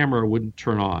 the camera wouldn't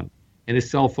turn on, and his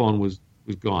cell phone was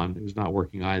gone. It was not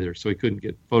working either, so he couldn't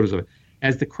get photos of it.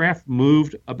 As the craft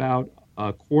moved about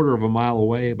a quarter of a mile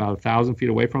away, about 1,000 feet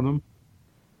away from them,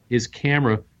 his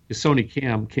camera, his Sony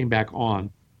cam, came back on,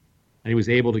 and he was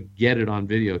able to get it on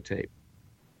videotape.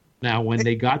 Now, when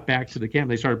they got back to the camera,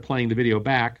 they started playing the video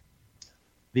back.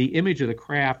 The image of the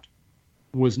craft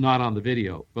was not on the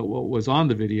video, but what was on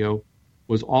the video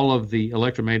was all of the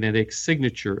electromagnetic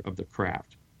signature of the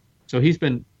craft. So he's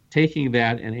been taking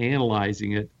that and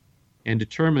analyzing it, and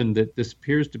determined that this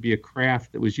appears to be a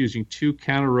craft that was using two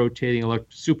counter-rotating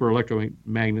super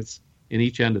electromagnets in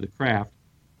each end of the craft,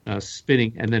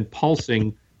 spinning and then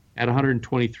pulsing at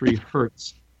 123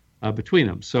 hertz between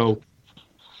them. So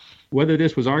Whether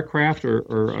this was our craft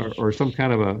or some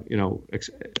kind of a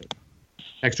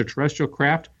extraterrestrial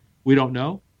craft, we don't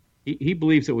know. He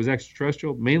believes it was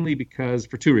extraterrestrial mainly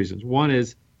for two reasons. One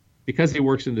is because he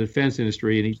works in the defense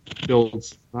industry and he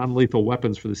builds non-lethal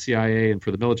weapons for the CIA and for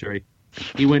the military.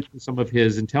 He went to some of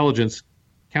his intelligence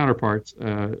counterparts,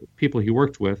 people he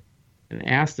worked with, and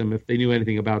asked them if they knew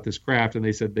anything about this craft, and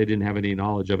they said they didn't have any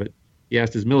knowledge of it. He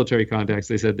asked his military contacts.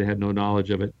 They said they had no knowledge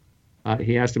of it.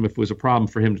 He asked them if it was a problem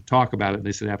for him to talk about it, and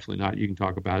they said absolutely not. You can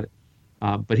talk about it.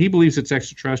 But he believes it's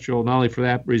extraterrestrial, not only for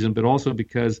that reason, but also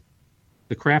because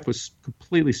the craft was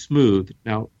completely smooth.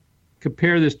 Now,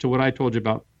 compare this to what I told you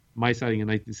about my sighting in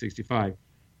 1965.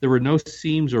 There were no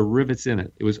seams or rivets in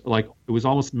it. It was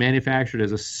almost manufactured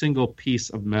as a single piece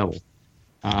of metal.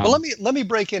 Well, let me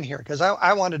break in here because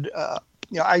I wanted.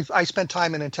 I spent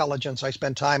time in intelligence. I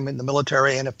spent time in the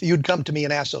military, and if you'd come to me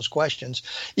and asked those questions,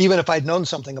 even if I'd known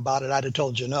something about it, I'd have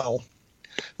told you no.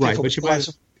 Right, but you might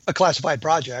a classified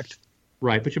project.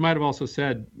 Right, but you might have also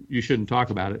said you shouldn't talk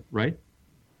about it, right?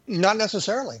 Not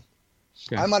necessarily.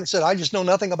 Okay. I might have said I just know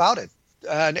nothing about it.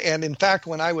 And in fact,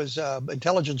 when I was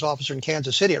intelligence officer in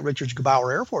Kansas City at Richards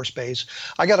Gebaur Air Force Base,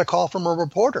 I got a call from a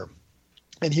reporter,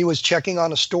 and he was checking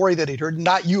on a story that he'd heard,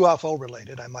 not UFO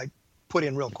related. I might put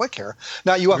in real quick here,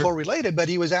 not UFO related, but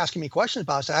he was asking me questions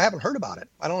about it. I said, I haven't heard about it.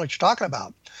 I don't know what you're talking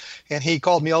about. And he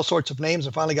called me all sorts of names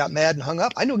and finally got mad and hung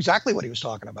up. I knew exactly what he was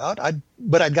talking about,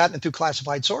 but I'd gotten it through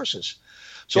classified sources.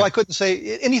 So I couldn't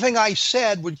say anything I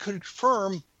said would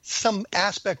confirm some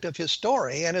aspect of his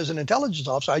story. And as an intelligence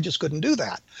officer, I just couldn't do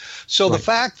that. So the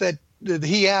fact that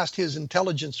he asked his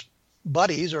intelligence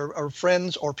buddies or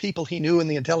friends or people he knew in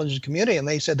the intelligence community, and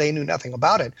they said they knew nothing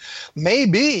about it,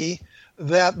 maybe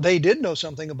that they did know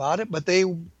something about it, but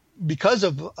because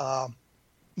of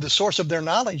the source of their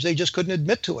knowledge, they just couldn't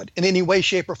admit to it in any way,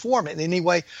 shape, or form, in any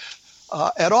way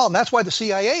at all. And that's why the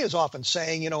CIA is often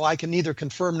saying, I can neither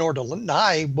confirm nor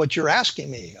deny what you're asking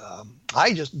me.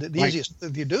 The easiest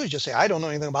thing you do is just say, I don't know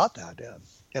anything about that,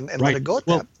 and let it go at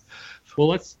that. Well,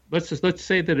 let's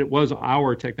say that it was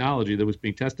our technology that was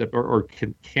being tested, or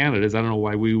Canada's. I don't know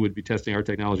why we would be testing our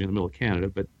technology in the middle of Canada,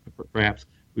 but perhaps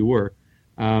we were.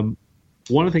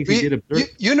 One of the things he did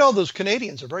observe. Those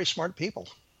Canadians are very smart people.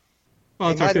 Well,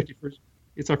 it's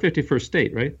our 51st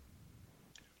state, right?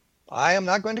 I am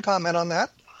not going to comment on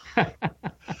that.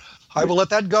 I will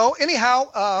let that go.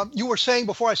 Anyhow, you were saying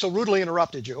before I so rudely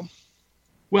interrupted you.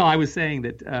 Well, I was saying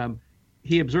that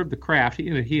he observed the craft.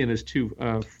 He and his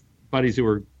two buddies who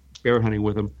were bear hunting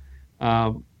with him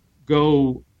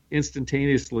go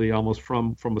instantaneously, almost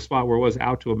from a spot where it was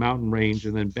out to a mountain range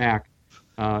and then back.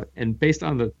 And based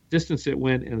on the distance it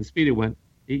went and the speed it went,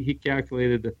 he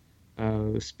calculated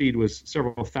the speed was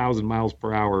several thousand miles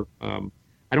per hour.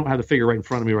 I don't have the figure right in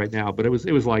front of me right now, but it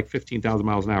was like 15,000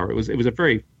 miles an hour. It was a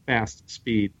very fast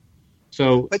speed.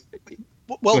 So,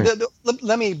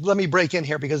 let me break in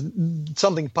here because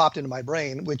something popped into my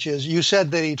brain, which is you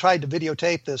said that he tried to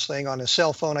videotape this thing on his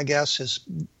cell phone, I guess.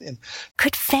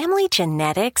 Could family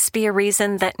genetics be a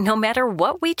reason that no matter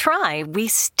what we try, we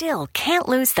still can't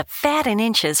lose the fat and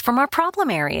inches from our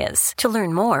problem areas? To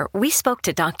learn more, we spoke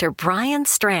to Dr. Brian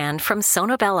Strand from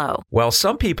Sonobello. While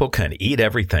some people can eat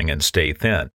everything and stay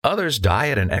thin, others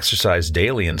diet and exercise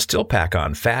daily and still pack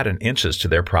on fat and inches to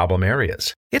their problem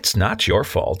areas. It's not your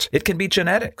fault. It can be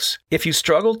genetics. If you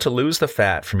struggle to lose the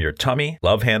fat from your tummy,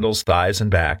 love handles, thighs, and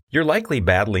back, you're likely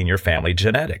battling your family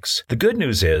genetics. The good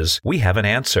news is we have an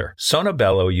answer.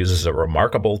 Sonobello uses a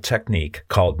remarkable technique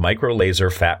called microlaser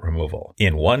fat removal.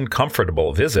 In one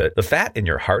comfortable visit, the fat in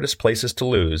your hardest places to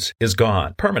lose is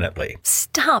gone permanently.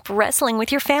 Stop wrestling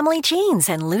with your family genes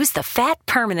and lose the fat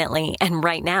permanently. And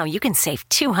right now, you can save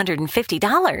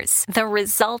 $250. The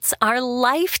results are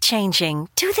life-changing.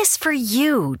 Do this for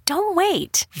you. Don't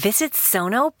wait. Visit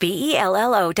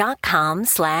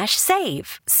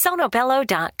sonobello.com/save.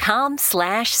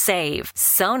 sonobello.com/save.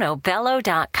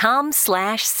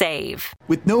 sonobello.com/save.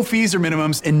 With no fees or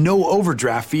minimums and no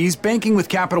overdraft fees, banking with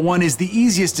Capital One is the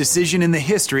easiest decision in the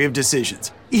history of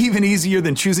decisions. Even easier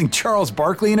than choosing Charles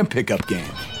Barkley in a pickup game.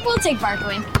 We'll take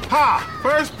Barkley. Ha!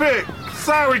 First pick.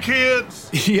 Sorry,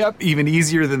 kids. Yep, even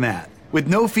easier than that. With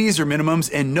no fees or minimums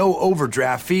and no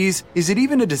overdraft fees, is it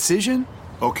even a decision?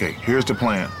 Okay, here's the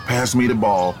plan. Pass me the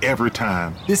ball every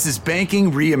time. This is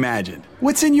banking reimagined.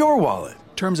 What's in your wallet?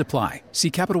 Terms apply. See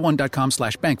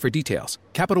CapitalOne.com/bank for details.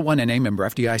 Capital One NA, member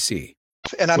FDIC.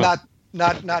 And I'm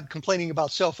not complaining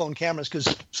about cell phone cameras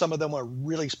because some of them are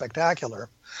really spectacular.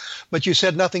 But you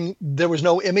said nothing. There was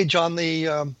no image on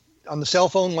the cell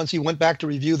phone once he went back to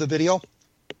review the video.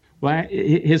 Well,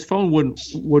 his phone wouldn't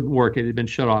work. It had been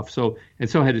shut off. So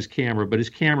had his camera, but his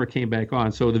camera came back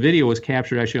on. So the video was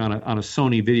captured actually on a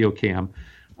Sony video cam.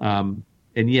 And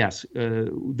yes,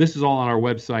 this is all on our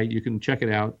website. You can check it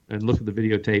out and look at the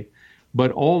videotape.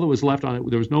 But all that was left on it,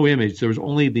 there was no image. There was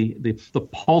only the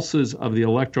pulses of the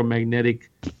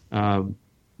electromagnetic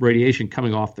radiation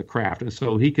coming off the craft. And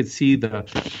so he could see the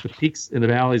peaks and the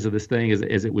valleys of this thing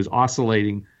as it was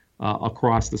oscillating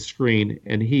across the screen.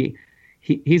 And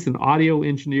he's an audio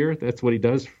engineer. That's what he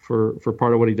does for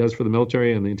part of what he does for the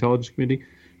military and the intelligence community.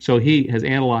 So he has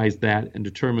analyzed that and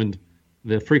determined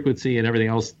the frequency and everything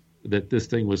else that this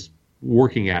thing was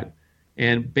working at.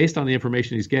 And based on the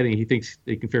information he's getting, he thinks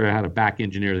they can figure out how to back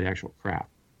engineer the actual craft.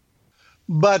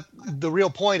 But the real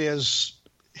point is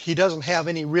he doesn't have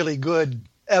any really good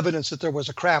evidence that there was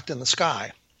a craft in the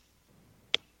sky.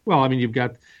 Well, I mean, you've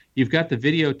got the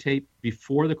videotape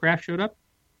before the craft showed up,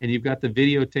 and you've got the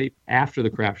videotape after the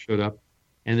craft showed up,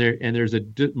 and there's a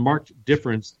marked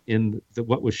difference in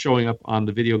what was showing up on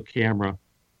the video camera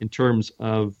in terms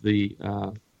of these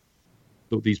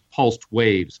pulsed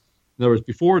waves. In other words,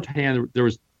 beforehand, there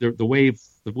was the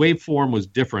waveform was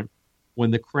different.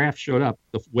 When the craft showed up,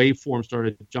 the waveform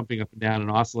started jumping up and down and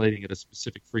oscillating at a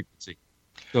specific frequency.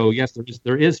 So yes,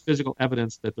 there is physical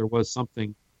evidence that there was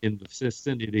something in the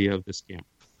vicinity of this camera.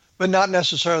 But not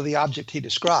necessarily the object he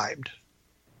described.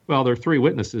 Well, there are 3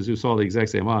 witnesses who saw the exact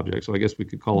same object, so I guess we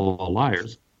could call all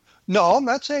liars. No, I'm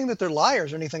not saying that they're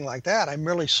liars or anything like that. I'm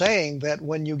merely saying that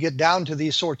when you get down to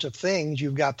these sorts of things,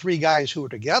 you've got 3 guys who are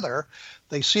together.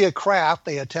 They see a craft,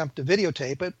 they attempt to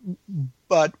videotape it,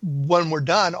 but when we're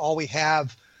done, all we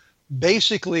have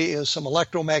basically is some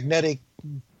electromagnetic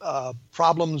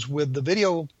problems with the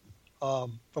video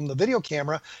from the video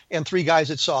camera and 3 guys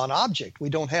that saw an object. We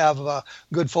don't have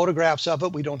good photographs of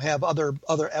it. We don't have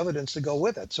other evidence to go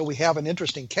with it. So we have an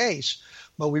interesting case,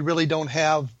 but we really don't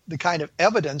have the kind of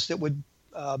evidence that would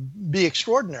be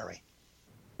extraordinary.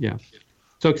 Yeah.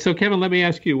 So Kevin, let me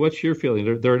ask you, what's your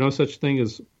feeling? There are no such thing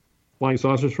as flying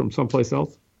saucers from someplace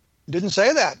else? Didn't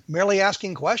say that. Merely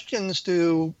asking questions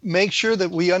to make sure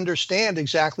that we understand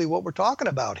exactly what we're talking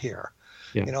about here.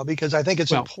 Yeah. Because I think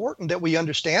it's important that we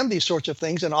understand these sorts of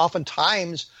things. And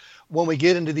oftentimes when we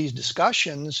get into these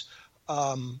discussions,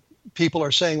 people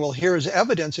are saying, well, here's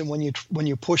evidence. And when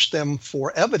you push them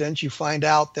for evidence, you find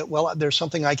out that, well, there's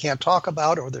something I can't talk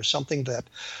about, or there's something that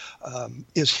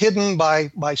is hidden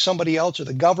by somebody else or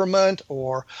the government,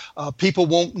 or people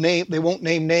won't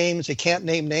name names. They can't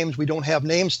name names. We don't have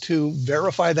names to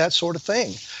verify that sort of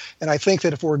thing. And I think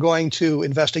that if we're going to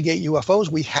investigate UFOs,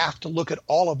 we have to look at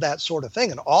all of that sort of thing.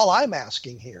 And all I'm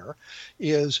asking here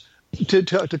is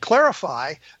to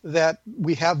clarify that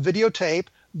we have videotape.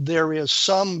 There is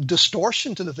some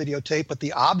distortion to the videotape, but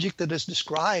the object that is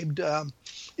described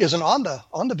isn't on the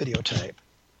videotape.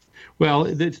 Well,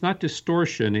 it's not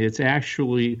distortion. It's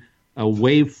actually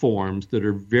waveforms that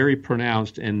are very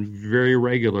pronounced and very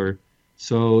regular.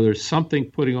 So there's something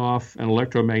putting off an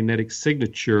electromagnetic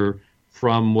signature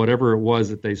from whatever it was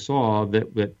that they saw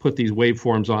that put these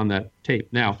waveforms on that tape.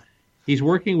 Now, he's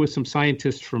working with some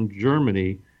scientists from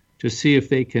Germany to see if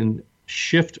they can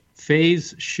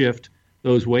phase shift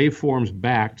those waveforms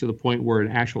back to the point where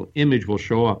an actual image will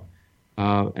show up.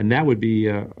 And that would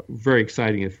be very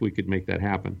exciting if we could make that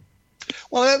happen.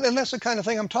 Well, and that's the kind of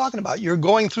thing I'm talking about. You're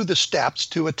going through the steps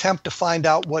to attempt to find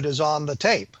out what is on the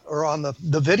tape or on the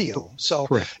video. So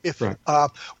correct.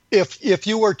 If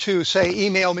you were to, say,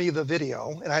 email me the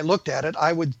video and I looked at it,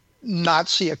 I would not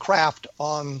see a craft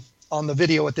on the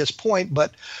video at this point,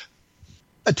 but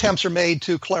attempts are made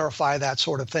to clarify that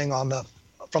sort of thing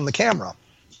from the camera.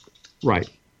 Right.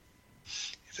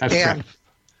 That's correct.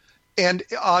 And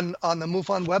on the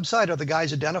MUFON website, are the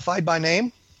guys identified by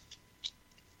name?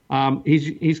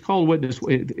 He's called witness.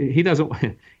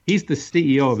 He's the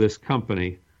CEO of this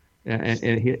company,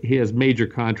 and he has major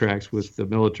contracts with the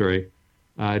military.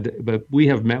 But we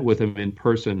have met with him in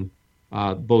person,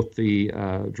 both the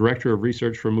director of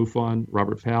research for MUFON,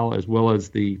 Robert Powell, as well as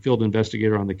the field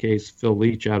investigator on the case, Phil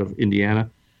Leach, out of Indiana.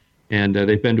 And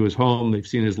they've been to his home. They've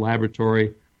seen his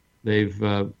laboratory. They've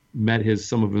met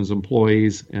some of his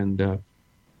employees, and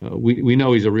we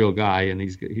know he's a real guy, and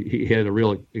he had a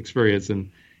real experience,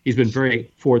 and he's been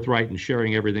very forthright in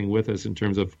sharing everything with us in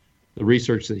terms of the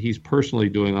research that he's personally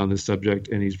doing on this subject,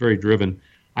 and he's very driven.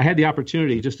 I had the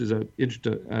opportunity, just as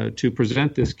to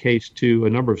present this case to a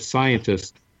number of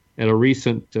scientists at a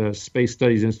recent Space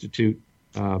Studies Institute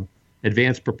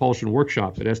advanced propulsion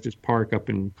workshop at Estes Park up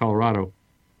in Colorado,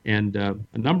 and a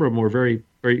number of them were very,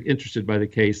 very interested by the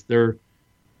case.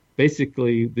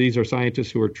 These are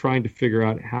scientists who are trying to figure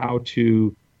out how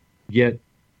to get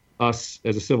us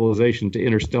as a civilization to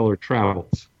interstellar travel.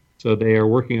 So they are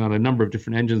working on a number of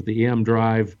different engines, the EM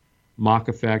drive, Mach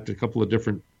effect, a couple of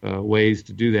different ways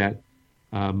to do that.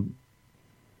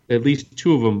 At least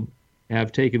two of them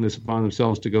have taken this upon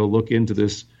themselves to go look into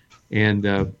this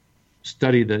and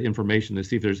study the information to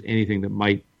see if there's anything that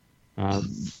might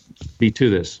be to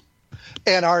this.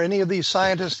 And are any of these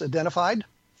scientists identified?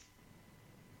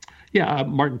 Yeah,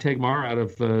 Martin Tegmark out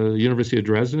of the University of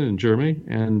Dresden in Germany,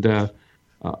 and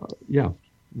yeah,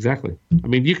 exactly. I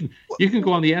mean, you can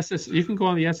go on the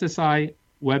SSI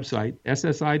website,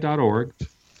 ssi.org,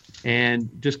 and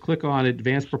just click on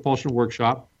Advanced Propulsion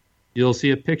Workshop. You'll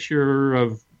see a picture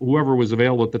of whoever was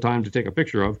available at the time to take a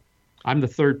picture of. I'm the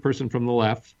third person from the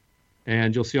left,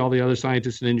 and you'll see all the other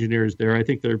scientists and engineers there. I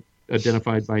think they're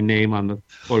identified by name on the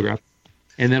photograph.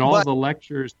 And then all of the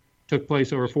lectures took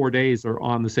place over 4 days are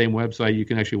on the same website. You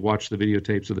can actually watch the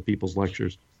videotapes of the people's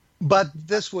lectures. But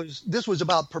this was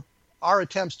about our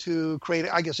attempts to create,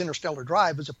 I guess, interstellar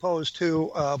drive, as opposed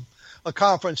to a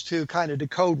conference to kind of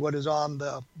decode what is on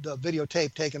the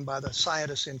videotape taken by the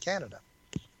scientists in Canada.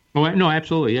 Oh, no,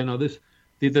 absolutely. Yeah, no,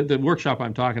 the workshop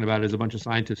I'm talking about is a bunch of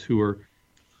scientists who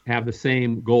have the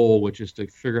same goal, which is to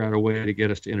figure out a way to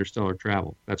get us to interstellar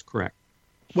travel. That's correct.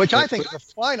 Which I think is a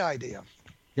fine idea.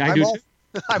 Yeah, I do too.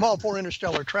 I'm all for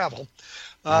interstellar travel.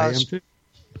 I am too.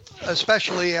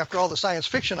 Especially after all the science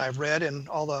fiction I've read and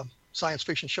all the science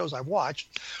fiction shows I've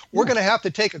watched. We're going to have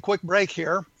to take a quick break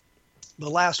here, the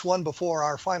last one before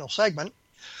our final segment.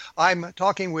 I'm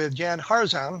talking with Jan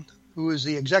Harzan, who is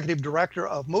the Executive Director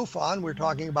of MUFON. We're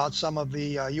talking about some of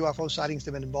the UFO sightings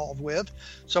they've been involved with,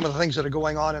 some of the things that are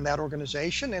going on in that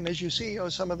organization, and as you see,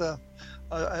 some of the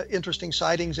interesting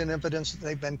sightings and evidence that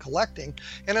they've been collecting.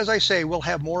 And as I say, we'll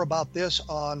have more about this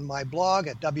on my blog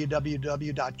at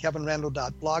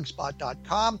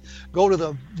www.kevinrandle.blogspot.com. Go to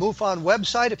the MUFON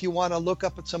website if you want to look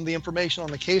up at some of the information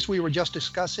on the case we were just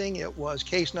discussing. It was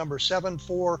case number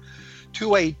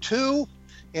 74282.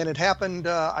 And it happened,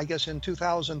 I guess, in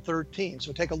 2013.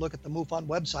 So take a look at the MUFON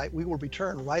website. We will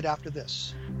return right after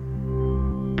this.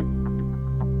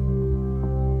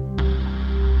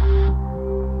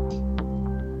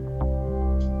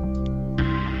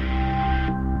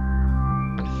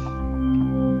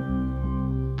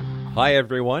 Hi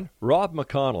everyone, Rob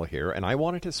McConnell here, and I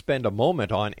wanted to spend a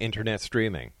moment on internet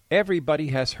streaming. Everybody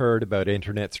has heard about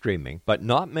internet streaming, but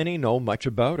not many know much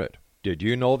about it. Did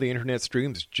you know the internet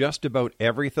streams just about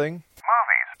everything?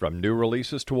 Movies. From new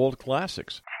releases to old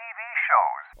classics. TV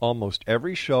shows. Almost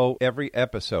every show, every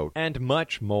episode, and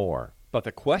much more. But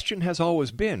the question has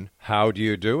always been, how do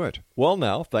you do it? Well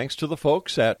now, thanks to the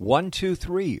folks at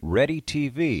 123 Ready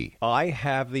TV, I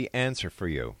have the answer for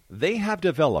you. They have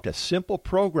developed a simple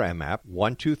program app,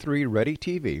 123 Ready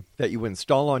TV, that you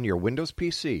install on your Windows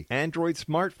PC, Android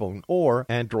smartphone, or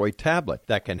Android tablet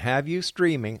that can have you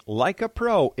streaming like a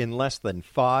pro in less than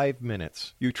 5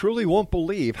 minutes. You truly won't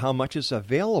believe how much is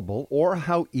available or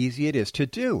how easy it is to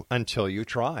do until you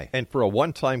try. And for a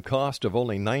one-time cost of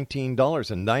only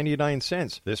 $19.99,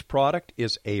 this product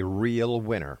is a real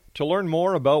winner. To learn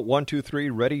more about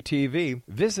 123 Ready TV,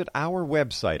 visit our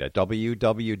website at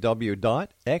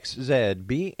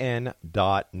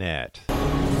www.xzbn.net.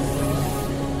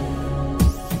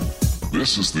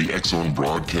 This is the X-Zone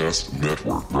Broadcast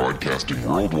Network, broadcasting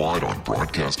worldwide on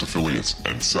broadcast affiliates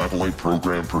and satellite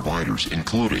program providers,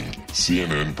 including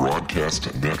CNN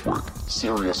Broadcast Network,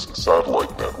 Sirius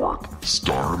Satellite Network,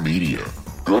 Star Media,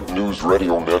 Good News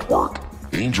Radio Network,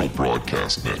 Angel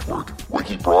Broadcast Network,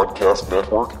 Wiki Broadcast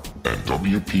Network, and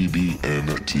WPBN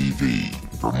TV.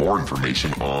 For more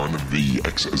information on the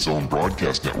X-Zone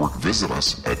Broadcast Network, visit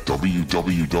us at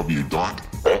www.xzbn.net.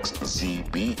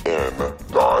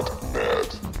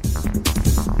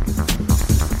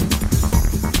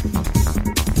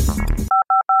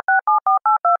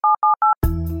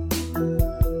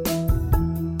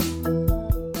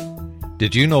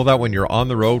 Did you know that when you're on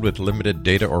the road with limited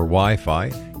data or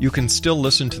Wi-Fi, you can still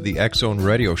listen to the X-Zone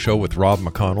Radio Show with Rob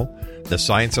McConnell, The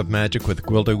Science of Magic with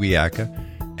Gwilda Wiyaka,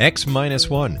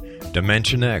 X-1,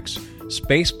 Dimension X,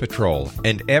 Space Patrol,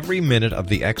 and every minute of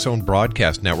the X-Zone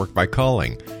Broadcast Network by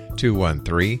calling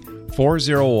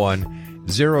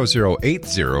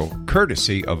 213-401-0080,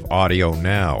 courtesy of Audio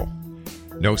Now.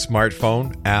 No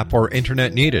smartphone, app, or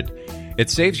internet needed. It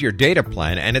saves your data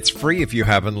plan and it's free if you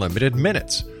have unlimited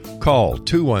minutes. Call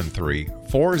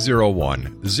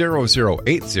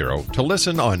 213-401-0080 to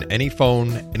listen on any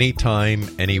phone, anytime,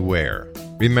 anywhere.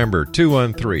 Remember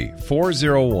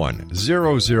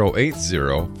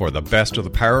 213-401-0080 for the best of the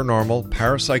paranormal,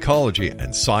 parapsychology, and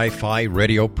sci-fi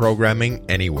radio programming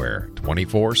anywhere,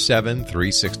 24/7,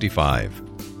 365.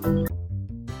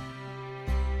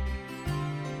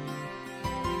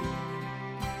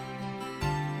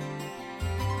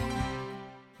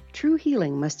 True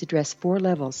healing must address 4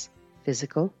 levels: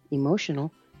 physical,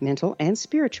 emotional, mental, and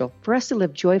spiritual, for us to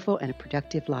live joyful and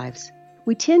productive lives.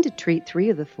 We tend to treat 3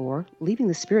 of the 4, leaving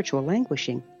the spiritual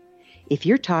languishing. If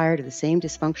you're tired of the same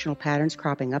dysfunctional patterns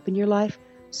cropping up in your life,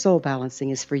 Soul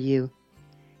Balancing is for you.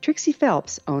 Trixie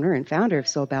Phelps, owner and founder of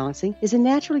Soul Balancing, is a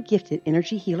naturally gifted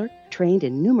energy healer trained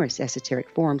in numerous esoteric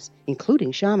forms,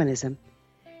 including shamanism.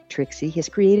 Trixie has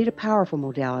created a powerful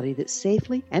modality that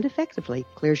safely and effectively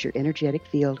clears your energetic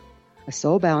field. A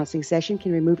Soul Balancing session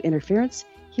can remove interference,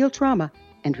 heal trauma,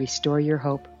 and restore your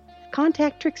hope.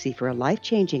 Contact Trixie for a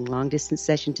life-changing long-distance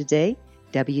session today.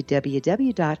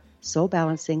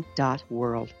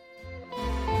 www.soulbalancing.world.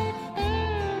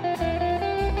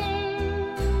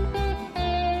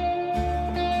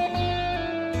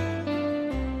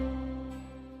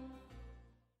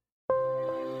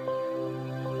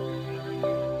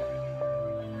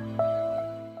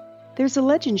 There's a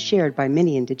legend shared by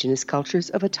many indigenous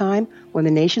cultures of a time when the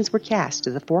nations were cast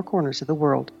to the 4 corners of the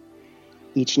world.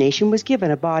 Each nation was given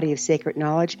a body of sacred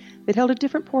knowledge that held a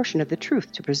different portion of the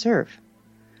truth to preserve.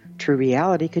 True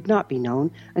reality could not be known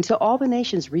until all the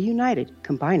nations reunited,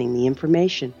 combining the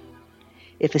information.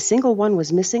 If a single one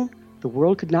was missing, the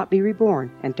world could not be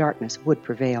reborn and darkness would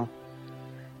prevail.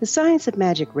 The Science of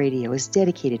Magic Radio is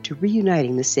dedicated to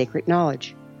reuniting the sacred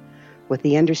knowledge. With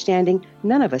the understanding,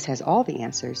 none of us has all the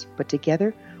answers, but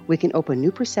together we can open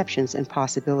new perceptions and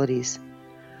possibilities.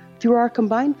 Through our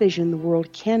combined vision, the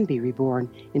world can be reborn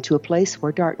into a place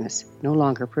where darkness no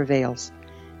longer prevails.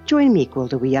 Join me,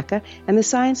 Gwilda Wiyaka, and the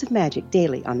Science of Magic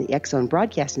daily on the X Zone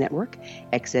Broadcast Network,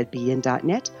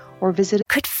 xzbn.net, or visit.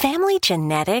 Could family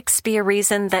genetics be a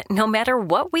reason that no matter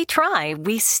what we try,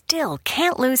 we still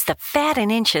can't lose the fat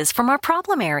and inches from our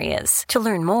problem areas? To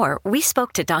learn more, we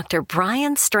spoke to Dr.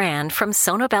 Brian Strand from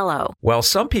Sonobello. While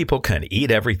some people can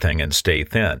eat everything and stay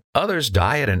thin, others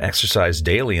diet and exercise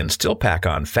daily and still pack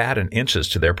on fat and inches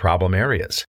to their problem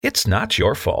areas. It's not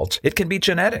your fault. It can be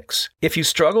genetics. If you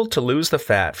struggle to lose the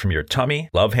fat from your tummy,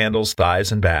 love handles,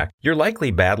 thighs, and back, you're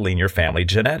likely battling your family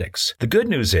genetics. The good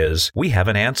news is we have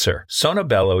an answer.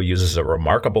 Sonobello uses a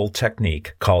remarkable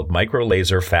technique called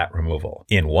microlaser fat removal.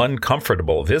 In one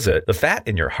comfortable visit, the fat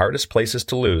in your hardest places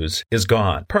to lose is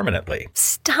gone permanently.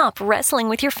 Stop wrestling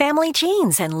with your family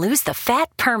genes and lose the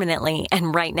fat permanently.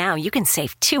 And right now, you can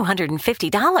save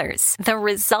 $250. The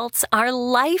results are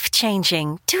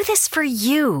life-changing. Do this for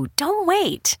you. Don't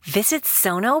wait. Visit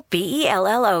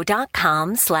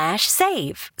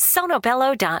sonobello.com/save.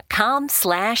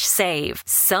 sonobello.com/save.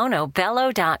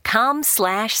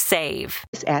 sonobello.com/save.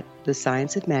 At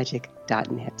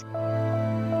thescienceofmagic.net.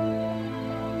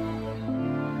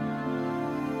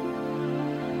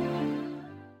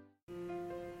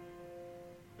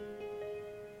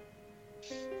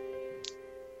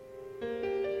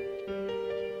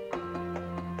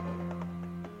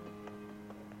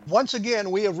 Once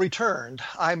again, we have returned.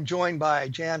 I'm joined by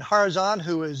Jan Harzan,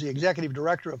 who is the Executive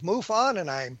Director of MUFON,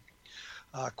 and I'm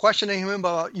questioning him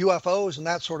about UFOs and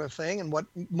that sort of thing and what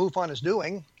MUFON is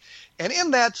doing. And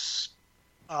in that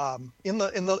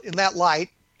light,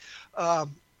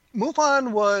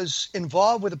 MUFON was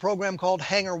involved with a program called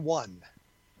Hangar One,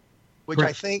 which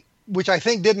I think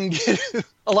didn't get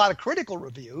a lot of critical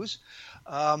reviews.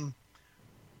 Why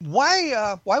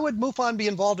would MUFON be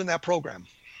involved in that program?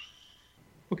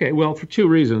 Okay, well, for 2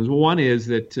 reasons. One is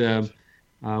that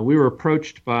we were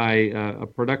approached by a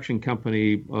production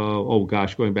company,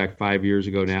 going back 5 years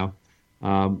ago now.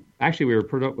 Actually, we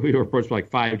were approached by like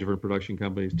 5 different production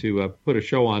companies to put a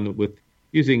show on with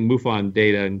using MUFON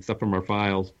data and stuff from our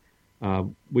files.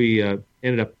 We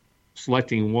ended up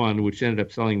selecting one, which ended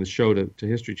up selling the show to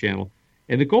History Channel.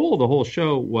 And the goal of the whole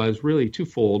show was really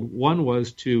twofold. One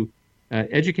was to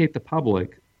educate the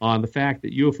public on the fact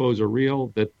that UFOs are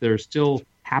real, that they're still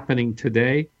happening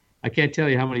today. I can't tell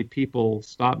you how many people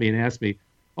stop me and ask me,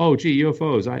 oh, gee,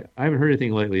 UFOs, I haven't heard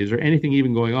anything lately. Is there anything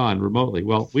even going on remotely?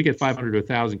 Well, we get 500 to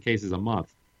 1,000 cases a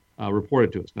month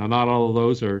reported to us. Now, not all of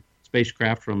those are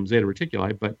spacecraft from Zeta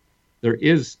Reticuli, but there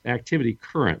is activity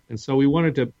current. And so we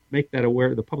wanted to make that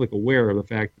the public aware of the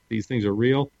fact that these things are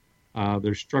real.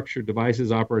 They're structured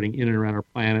devices operating in and around our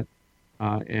planet.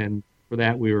 And for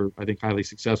that, we were, I think, highly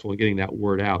successful in getting that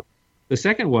word out. The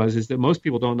second is that most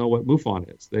people don't know what MUFON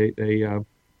is.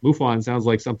 MUFON sounds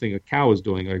like something a cow is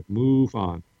doing, like move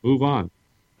on.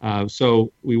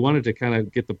 So we wanted to kind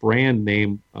of get the brand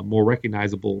name more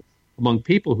recognizable among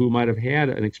people who might have had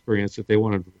an experience that they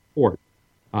wanted to report.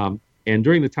 And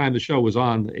during the time the show was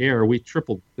on the air, we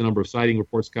tripled the number of sighting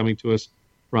reports coming to us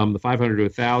from the 500 to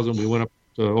 1,000. We went up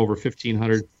to over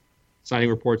 1,500 sighting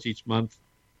reports each month.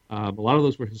 A lot of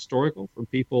those were historical from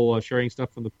people sharing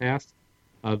stuff from the past.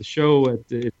 The show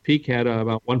at its peak had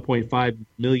about 1.5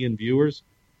 million viewers,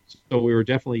 so we were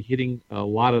definitely hitting a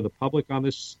lot of the public on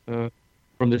this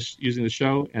from this using the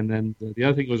show. And then the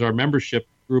other thing was our membership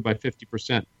grew by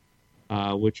 50%,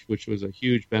 which was a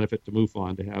huge benefit to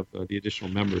MUFON to have the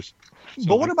additional members. So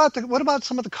but what about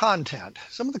some of the content?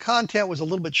 Some of the content was a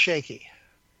little bit shaky.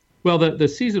 Well, the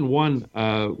season 1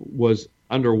 was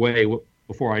underway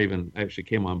before I even actually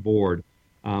came on board.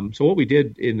 So what we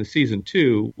did in the season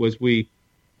 2 was we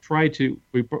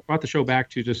brought the show back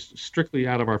to just strictly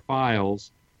out of our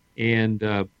files, and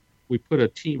we put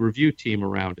a review team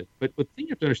around it. But the thing you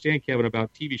have to understand, Kevin,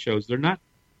 about TV shows,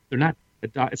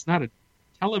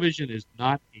 television is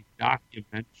not a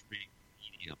documentary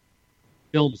medium.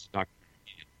 Film is a documentary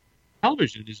medium.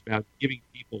 Television is about giving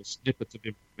people snippets of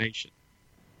information.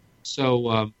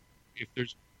 So if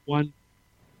there's one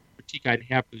critique I'd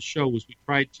have for the show was we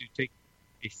tried to take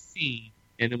a theme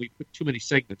and then we put too many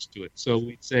segments to it. So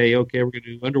we'd say, okay, we're going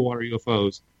to do underwater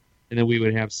UFOs, and then we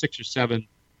would have 6 or 7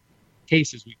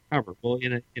 cases we cover. Well,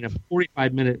 in a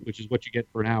 45-minute, which is what you get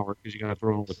for an hour because you got to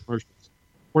throw in all the commercials,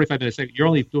 45-minute segment, you're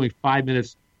only doing 5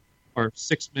 minutes or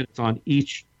 6 minutes on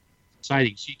each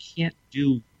sighting. So you can't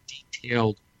do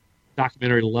detailed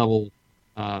documentary level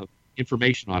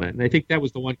information on it. And I think that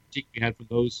was the one critique we had from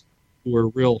those who were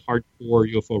real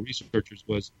hardcore UFO researchers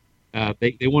was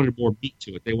they wanted more meat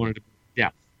to it. They wanted more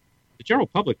depth. The general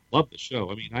public loved the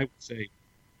show. I mean, I would say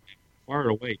far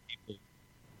and away people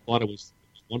thought it was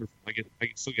wonderful. I can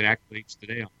still get accolades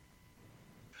today on it.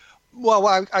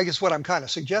 Well, I guess what I'm kind of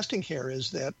suggesting here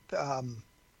is that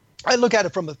I look at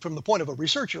it from the point of a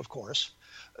researcher, of course,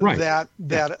 right.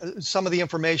 that some of the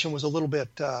information was a little bit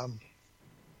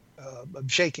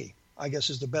shaky, I guess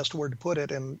is the best word to put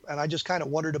it. And I just kind of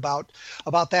wondered about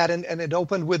that. And it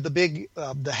opened with the big,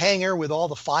 the hangar with all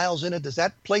the files in it. Does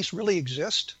that place really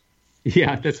exist?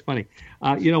 Yeah, that's funny.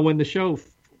 When the show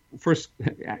first,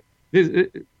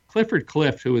 Clifford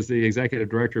Clift, who was the executive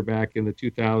director back in the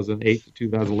 2008 to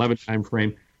 2011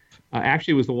 timeframe,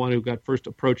 actually was the one who got first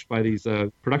approached by these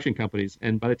production companies.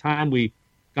 And by the time we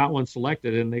got one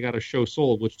selected and they got a show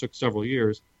sold, which took several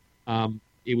years,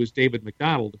 it was David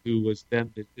McDonald, who was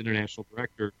then the international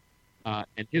director,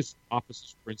 and his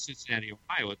offices were in Cincinnati,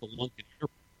 Ohio, at the Lunken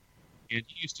Airport. And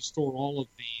he used to store all of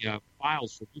the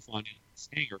files for MUFON in his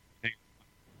hangar.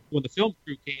 When the film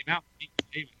crew came out,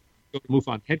 David go to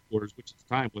MUFON headquarters, which at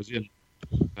the time was in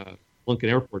Lunken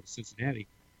Airport in Cincinnati.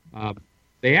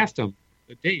 They asked him,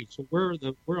 Dave, so where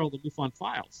are all the MUFON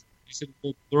files? He said,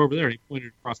 well, they're over there. And he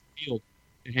pointed across the field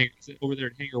and he said, over there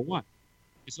in Hangar 1.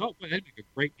 He said, oh, boy, that'd make a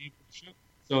great name for the show.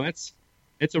 So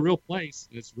it's a real place,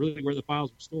 and it's really where the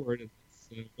files were stored, and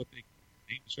it's what they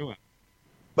named the show out.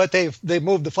 But they've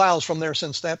moved the files from there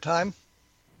since that time?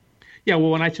 Yeah,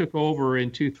 well, when I took over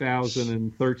in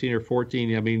 2013 or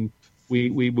 14, I mean,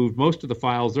 we moved most of the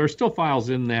files. There are still files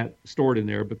stored in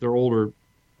there, but they're older.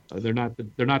 They're not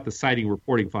the sighting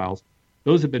reporting files.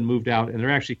 Those have been moved out, and they're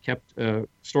actually kept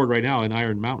stored right now in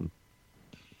Iron Mountain.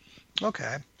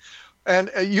 Okay.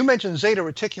 And you mentioned Zeta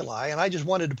Reticuli, and I just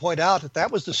wanted to point out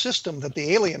that was the system that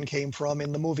the alien came from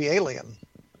in the movie Alien.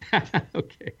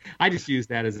 Okay, I just use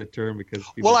that as a term because.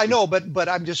 Well, I know, but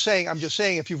I'm just saying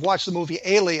if you've watched the movie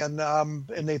Alien,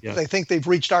 and they think they've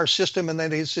reached our system, and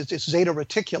then it's Zeta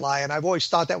Reticuli, and I've always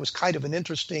thought that was kind of an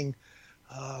interesting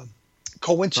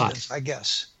coincidence, I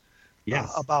guess.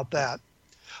 Yes. About that.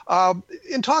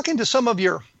 In talking to some of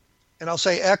your, and I'll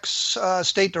say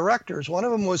ex-state directors, one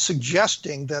of them was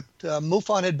suggesting that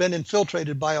MUFON had been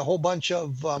infiltrated by a whole bunch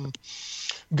of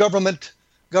government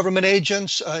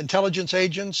agents, intelligence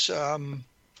agents.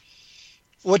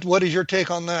 What is your take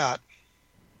on that?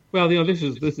 Well, this has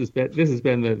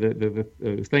been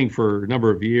the thing for a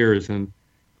number of years, and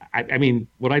I mean,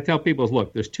 what I tell people is,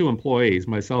 look, there's 2 employees,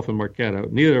 myself and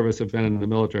Marquetta. Neither of us have been in the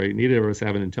military. Neither of us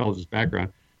have an intelligence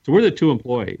background. So we're the 2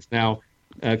 employees. Now,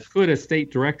 could a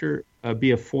state director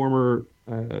be a former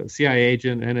CIA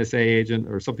agent, NSA agent,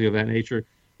 or something of that nature?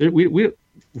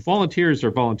 Volunteers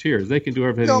are volunteers. They can do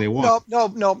everything they want.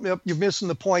 No, you're missing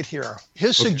the point here.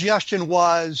 His suggestion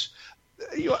was,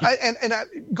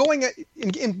 going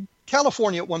in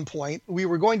California at one point, we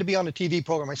were going to be on a TV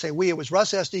program. I say it was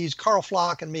Russ Estes, Carl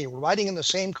Flock, and me. We're riding in the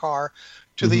same car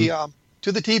to the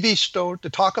TV store to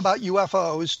talk about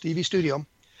UFOs, TV studio.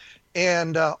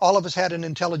 And all of us had an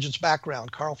intelligence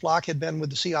background. Carl Flock had been with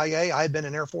the CIA. I had been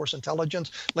in Air Force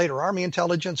intelligence, later Army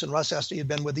intelligence, and Russ Estes had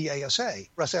been with the ASA.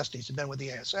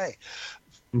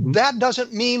 Mm-hmm. That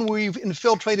doesn't mean we've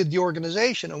infiltrated the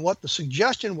organization. And what the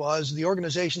suggestion was, the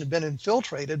organization had been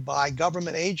infiltrated by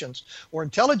government agents or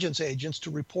intelligence agents to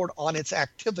report on its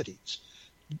activities.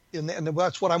 And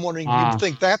that's what I'm wondering. Do you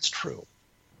think that's true?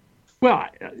 Well,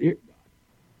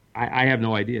 I have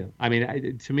no idea. I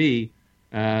mean, to me,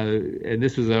 and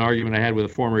this was an argument I had with a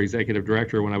former executive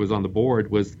director when I was on the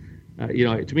board, was,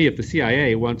 to me, if the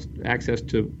CIA wants access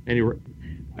to any,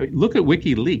 look at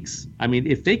WikiLeaks. I mean,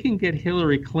 if they can get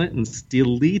Hillary Clinton's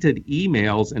deleted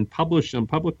emails and publish them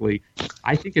publicly,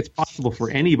 I think it's possible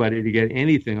for anybody to get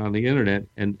anything on the internet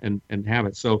and have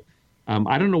it. So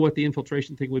I don't know what the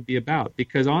infiltration thing would be about,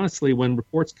 because honestly, when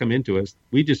reports come into us,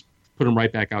 we just put them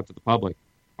right back out to the public.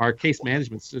 Our case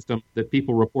management system that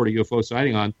people report a UFO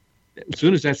sighting on, as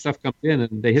soon as that stuff comes in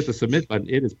and they hit the submit button,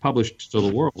 it is published to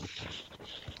the world.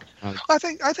 I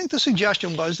think the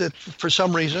suggestion was that for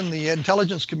some reason the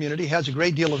intelligence community has a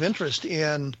great deal of interest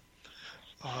in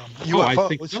UFOs. I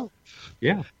think so.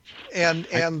 Yeah.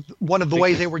 And one of the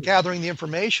ways they were gathering the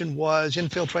information was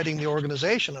infiltrating the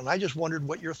organization. And I just wondered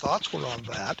what your thoughts were on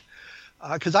that,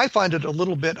 because I find it a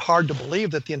little bit hard to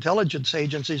believe that the intelligence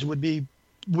agencies would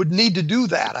need to do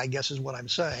that, I guess is what I'm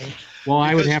saying. Well,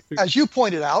 because, I would have to, as you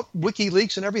pointed out,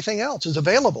 WikiLeaks and everything else is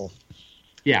available.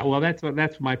 Yeah, well,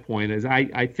 that's my point. Is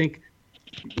I think,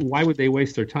 why would they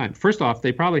waste their time? First off,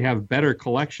 they probably have better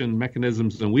collection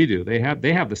mechanisms than we do. They have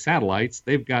the satellites.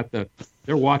 They're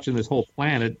watching this whole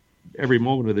planet every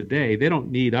moment of the day. They don't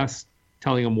need us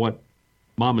telling them what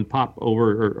mom and pop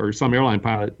over or some airline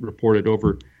pilot reported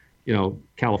over,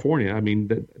 California. I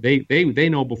mean, they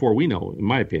know before we know, in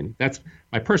my opinion. That's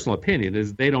my personal opinion,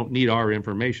 is they don't need our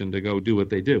information to go do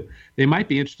what they do. They might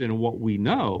be interested in what we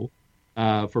know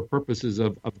for purposes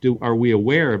of are we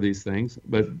aware of these things,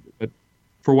 but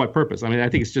for what purpose? I mean, I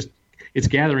think it's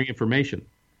gathering information.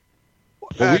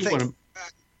 I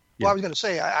was going to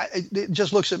say, it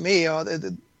just looks at me,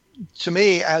 to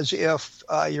me, as if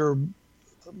you're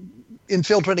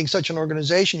infiltrating such an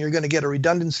organization, you're going to get a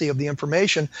redundancy of the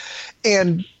information.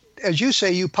 And as you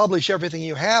say, you publish everything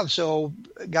you have. So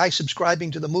a guy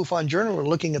subscribing to the MUFON Journal or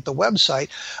looking at the website,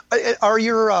 are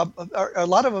a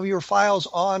lot of your files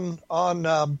on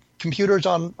computers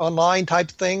online type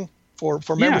thing for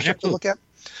membership to look at?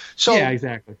 So, yeah,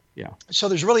 exactly. Yeah. So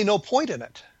there's really no point in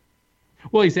it.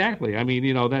 Well, exactly. I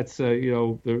mean, that's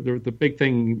the big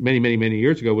thing many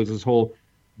years ago was this whole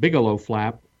Bigelow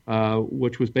flap,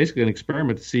 which was basically an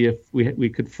experiment to see if we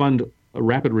could fund a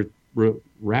rapid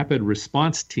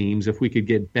response teams if we could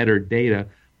get better data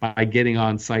by getting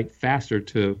on site faster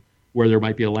to where there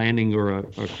might be a landing or a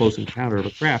close encounter of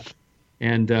a craft.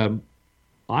 And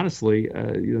honestly,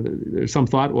 there's some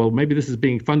thought, well, maybe this is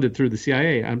being funded through the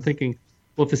CIA. I'm thinking,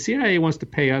 well, if the CIA wants to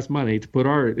pay us money to put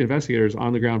our investigators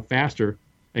on the ground faster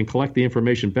and collect the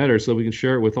information better so we can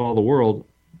share it with all the world,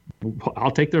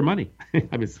 I'll take their money. I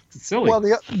mean, it's silly. Well,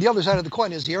 the other side of the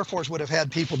coin is the Air Force would have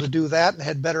had people to do that and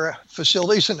had better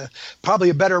facilities and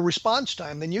probably a better response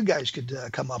time than you guys could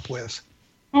come up with.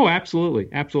 Oh, absolutely.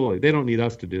 They don't need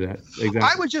us to do that. Exactly.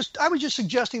 I was just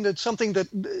suggesting that something that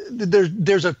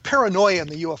there's a paranoia in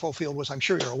the UFO field, which I'm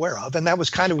sure you're aware of, and that was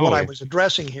kind of what I was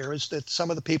addressing here, is that some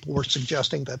of the people were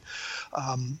suggesting that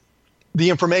the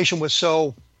information was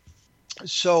so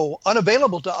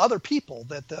unavailable to other people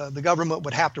that the government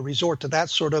would have to resort to that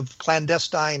sort of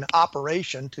clandestine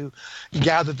operation to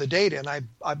gather the data. And I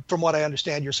from what I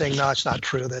understand, you're saying, no, it's not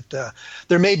true, that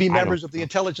there may be members of the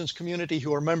intelligence community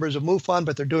who are members of MUFON,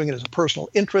 but they're doing it as a personal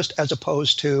interest as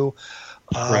opposed to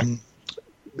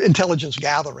intelligence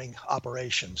gathering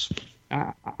operations.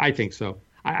 I think so.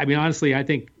 I mean, honestly, I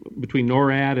think between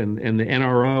NORAD and the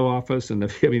NRO office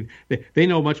they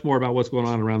know much more about what's going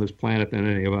on around this planet than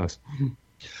any of us.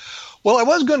 Well, I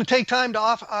was going to take time to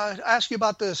ask you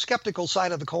about the skeptical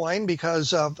side of the coin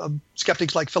because of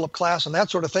skeptics like Philip Klass and that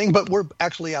sort of thing, but we're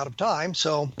actually out of time,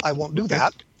 so I won't do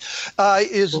that.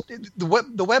 Is the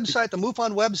website, the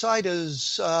MUFON website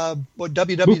is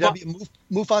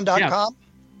www.mufon.com?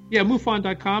 Yeah,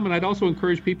 MUFON.com, and I'd also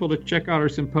encourage people to check out our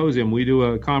symposium. We do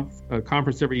a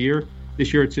conference every year.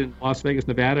 This year it's in Las Vegas,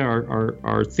 Nevada.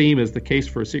 Our theme is the case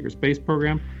for a secret space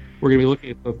program. We're going to be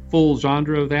looking at the full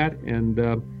genre of that,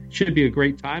 and should be a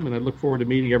great time. And I look forward to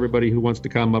meeting everybody who wants to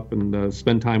come up and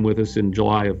spend time with us in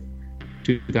July of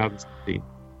 2016.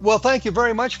 Well, thank you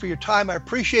very much for your time. I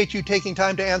appreciate you taking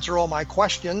time to answer all my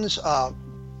questions,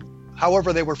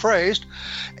 however they were phrased.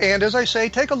 And as I say,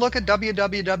 take a look at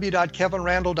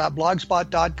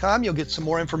www.kevinrandle.blogspot.com. You'll get some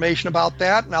more information about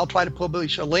that, and I'll try to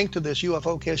publish a link to this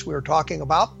UFO case we were talking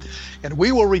about. And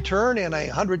we will return in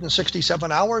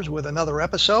 167 hours with another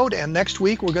episode, and next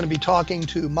week we're going to be talking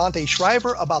to Monte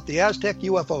Shriver about the Aztec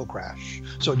UFO crash.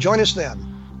 So join us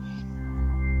then.